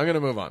move on.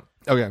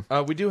 Okay.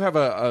 We do have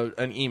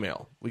an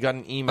email. We got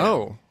an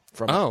email.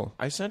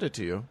 I sent it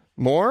to you.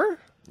 More?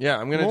 Yeah,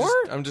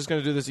 I'm just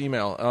going to do this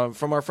email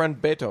from our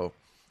friend Beto.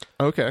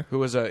 Okay. Who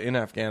was in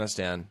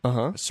Afghanistan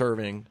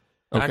serving.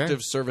 Okay. Active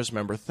service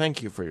member.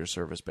 Thank you for your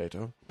service,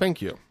 Beto.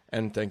 Thank you.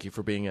 And thank you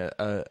for being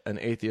an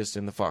atheist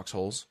in the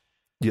foxholes.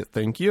 Yeah,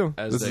 thank you.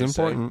 This is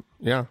important.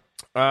 Say. Yeah.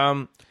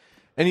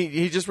 And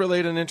he just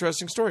relayed an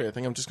interesting story. I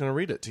think I'm just going to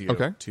read it to you.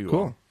 Okay,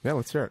 cool. Yeah,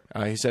 let's hear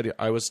it. He said,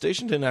 I was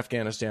stationed in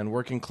Afghanistan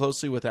working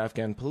closely with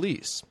Afghan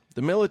police.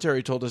 The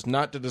military told us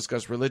not to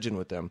discuss religion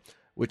with them,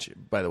 which,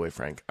 by the way,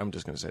 Frank, I'm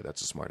just going to say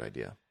that's a smart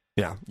idea.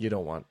 Yeah. You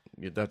don't want...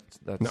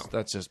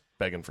 That's just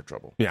begging for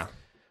trouble. Yeah.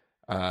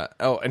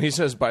 And he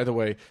says, by the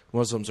way,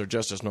 Muslims are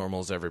just as normal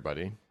as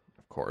everybody,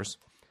 of course.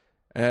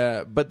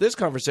 But this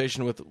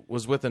conversation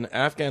was with an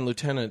Afghan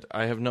lieutenant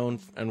I have known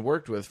and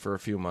worked with for a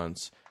few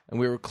months, and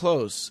we were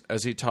close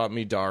as he taught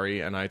me Dari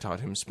and I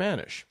taught him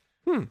Spanish.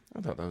 I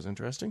thought that was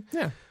interesting.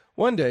 Yeah.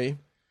 One day,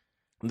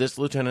 this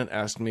lieutenant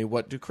asked me,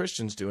 what do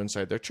Christians do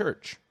inside their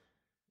church?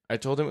 I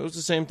told him it was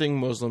the same thing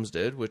Muslims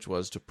did, which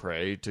was to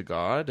pray to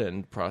God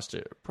and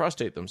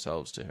prostrate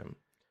themselves to him.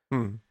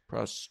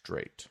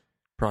 Prostrate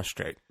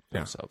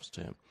themselves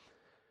to him.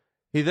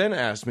 He then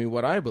asked me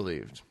what I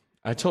believed.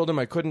 I told him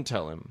I couldn't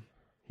tell him.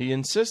 He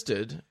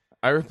insisted.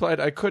 I replied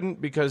I couldn't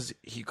because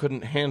he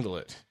couldn't handle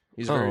it.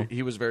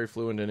 He was very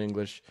fluent in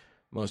English.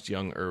 Most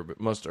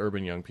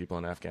urban young people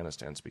in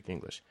Afghanistan speak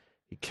English.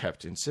 He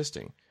kept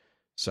insisting.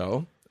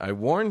 So I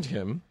warned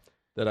him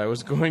that I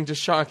was going to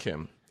shock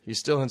him. He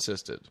still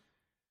insisted.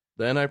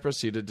 Then I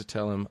proceeded to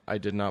tell him I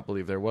did not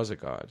believe there was a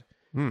God.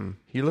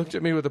 He looked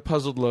at me with a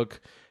puzzled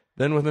look,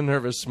 then with a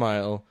nervous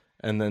smile,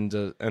 and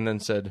then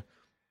said,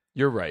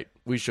 "You're right.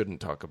 We shouldn't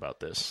talk about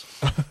this."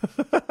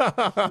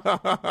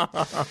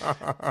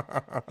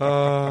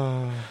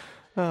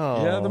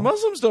 Yeah, the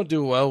Muslims don't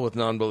do well with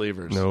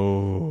non-believers.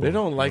 No, they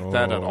don't like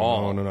that at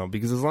all. No.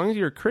 Because as long as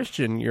you're a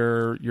Christian,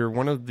 you're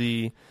one of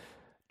the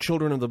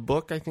children of the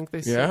book. I think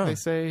they say. Yeah. They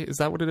say, is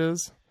that what it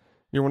is?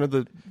 You're one of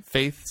the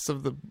faiths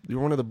of the.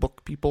 You're one of the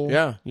book people.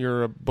 Yeah,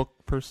 you're a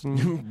book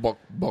person. book.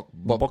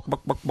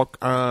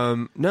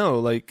 No,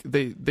 like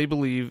they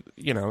believe.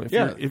 You know,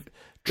 if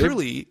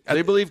truly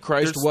they believe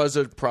Christ was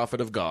a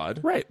prophet of God,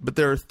 right? But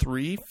there are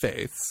three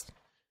faiths,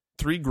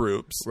 three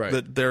groups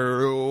that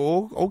they're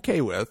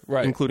okay with,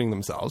 including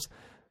themselves.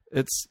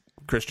 It's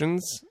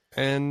Christians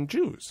and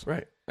Jews,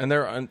 right? And they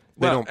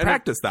don't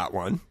practice that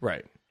one,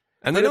 right?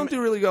 And they don't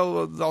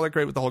go all that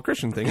great with the whole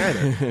Christian thing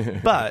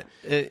either. But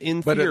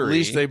in theory, at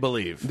least they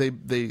believe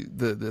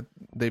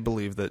they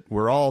believe that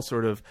we're all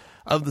sort of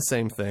the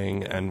same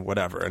thing and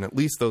whatever. And at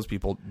least those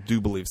people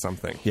do believe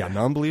something. Yeah,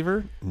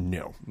 non-believer,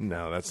 no,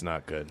 that's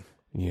not good.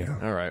 Yeah.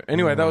 All right.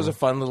 Anyway, that was a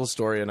fun little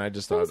story, and I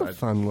just thought a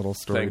fun little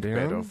story. Thank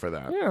Beto for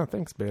that. Yeah,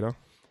 thanks, Beto.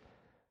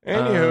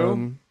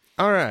 Anywho,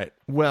 all right.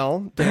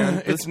 Well,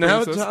 Dan, it's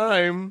now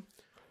time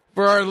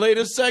for our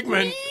latest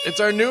segment.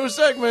 It's our new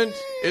segment.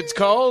 It's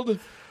called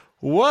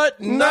What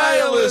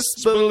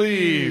Nihilists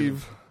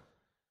Believe.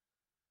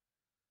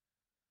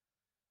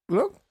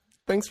 Well,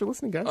 thanks for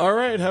listening, guys. All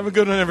right. Have a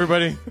good one,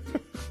 everybody.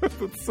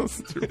 That's so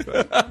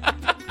stupid.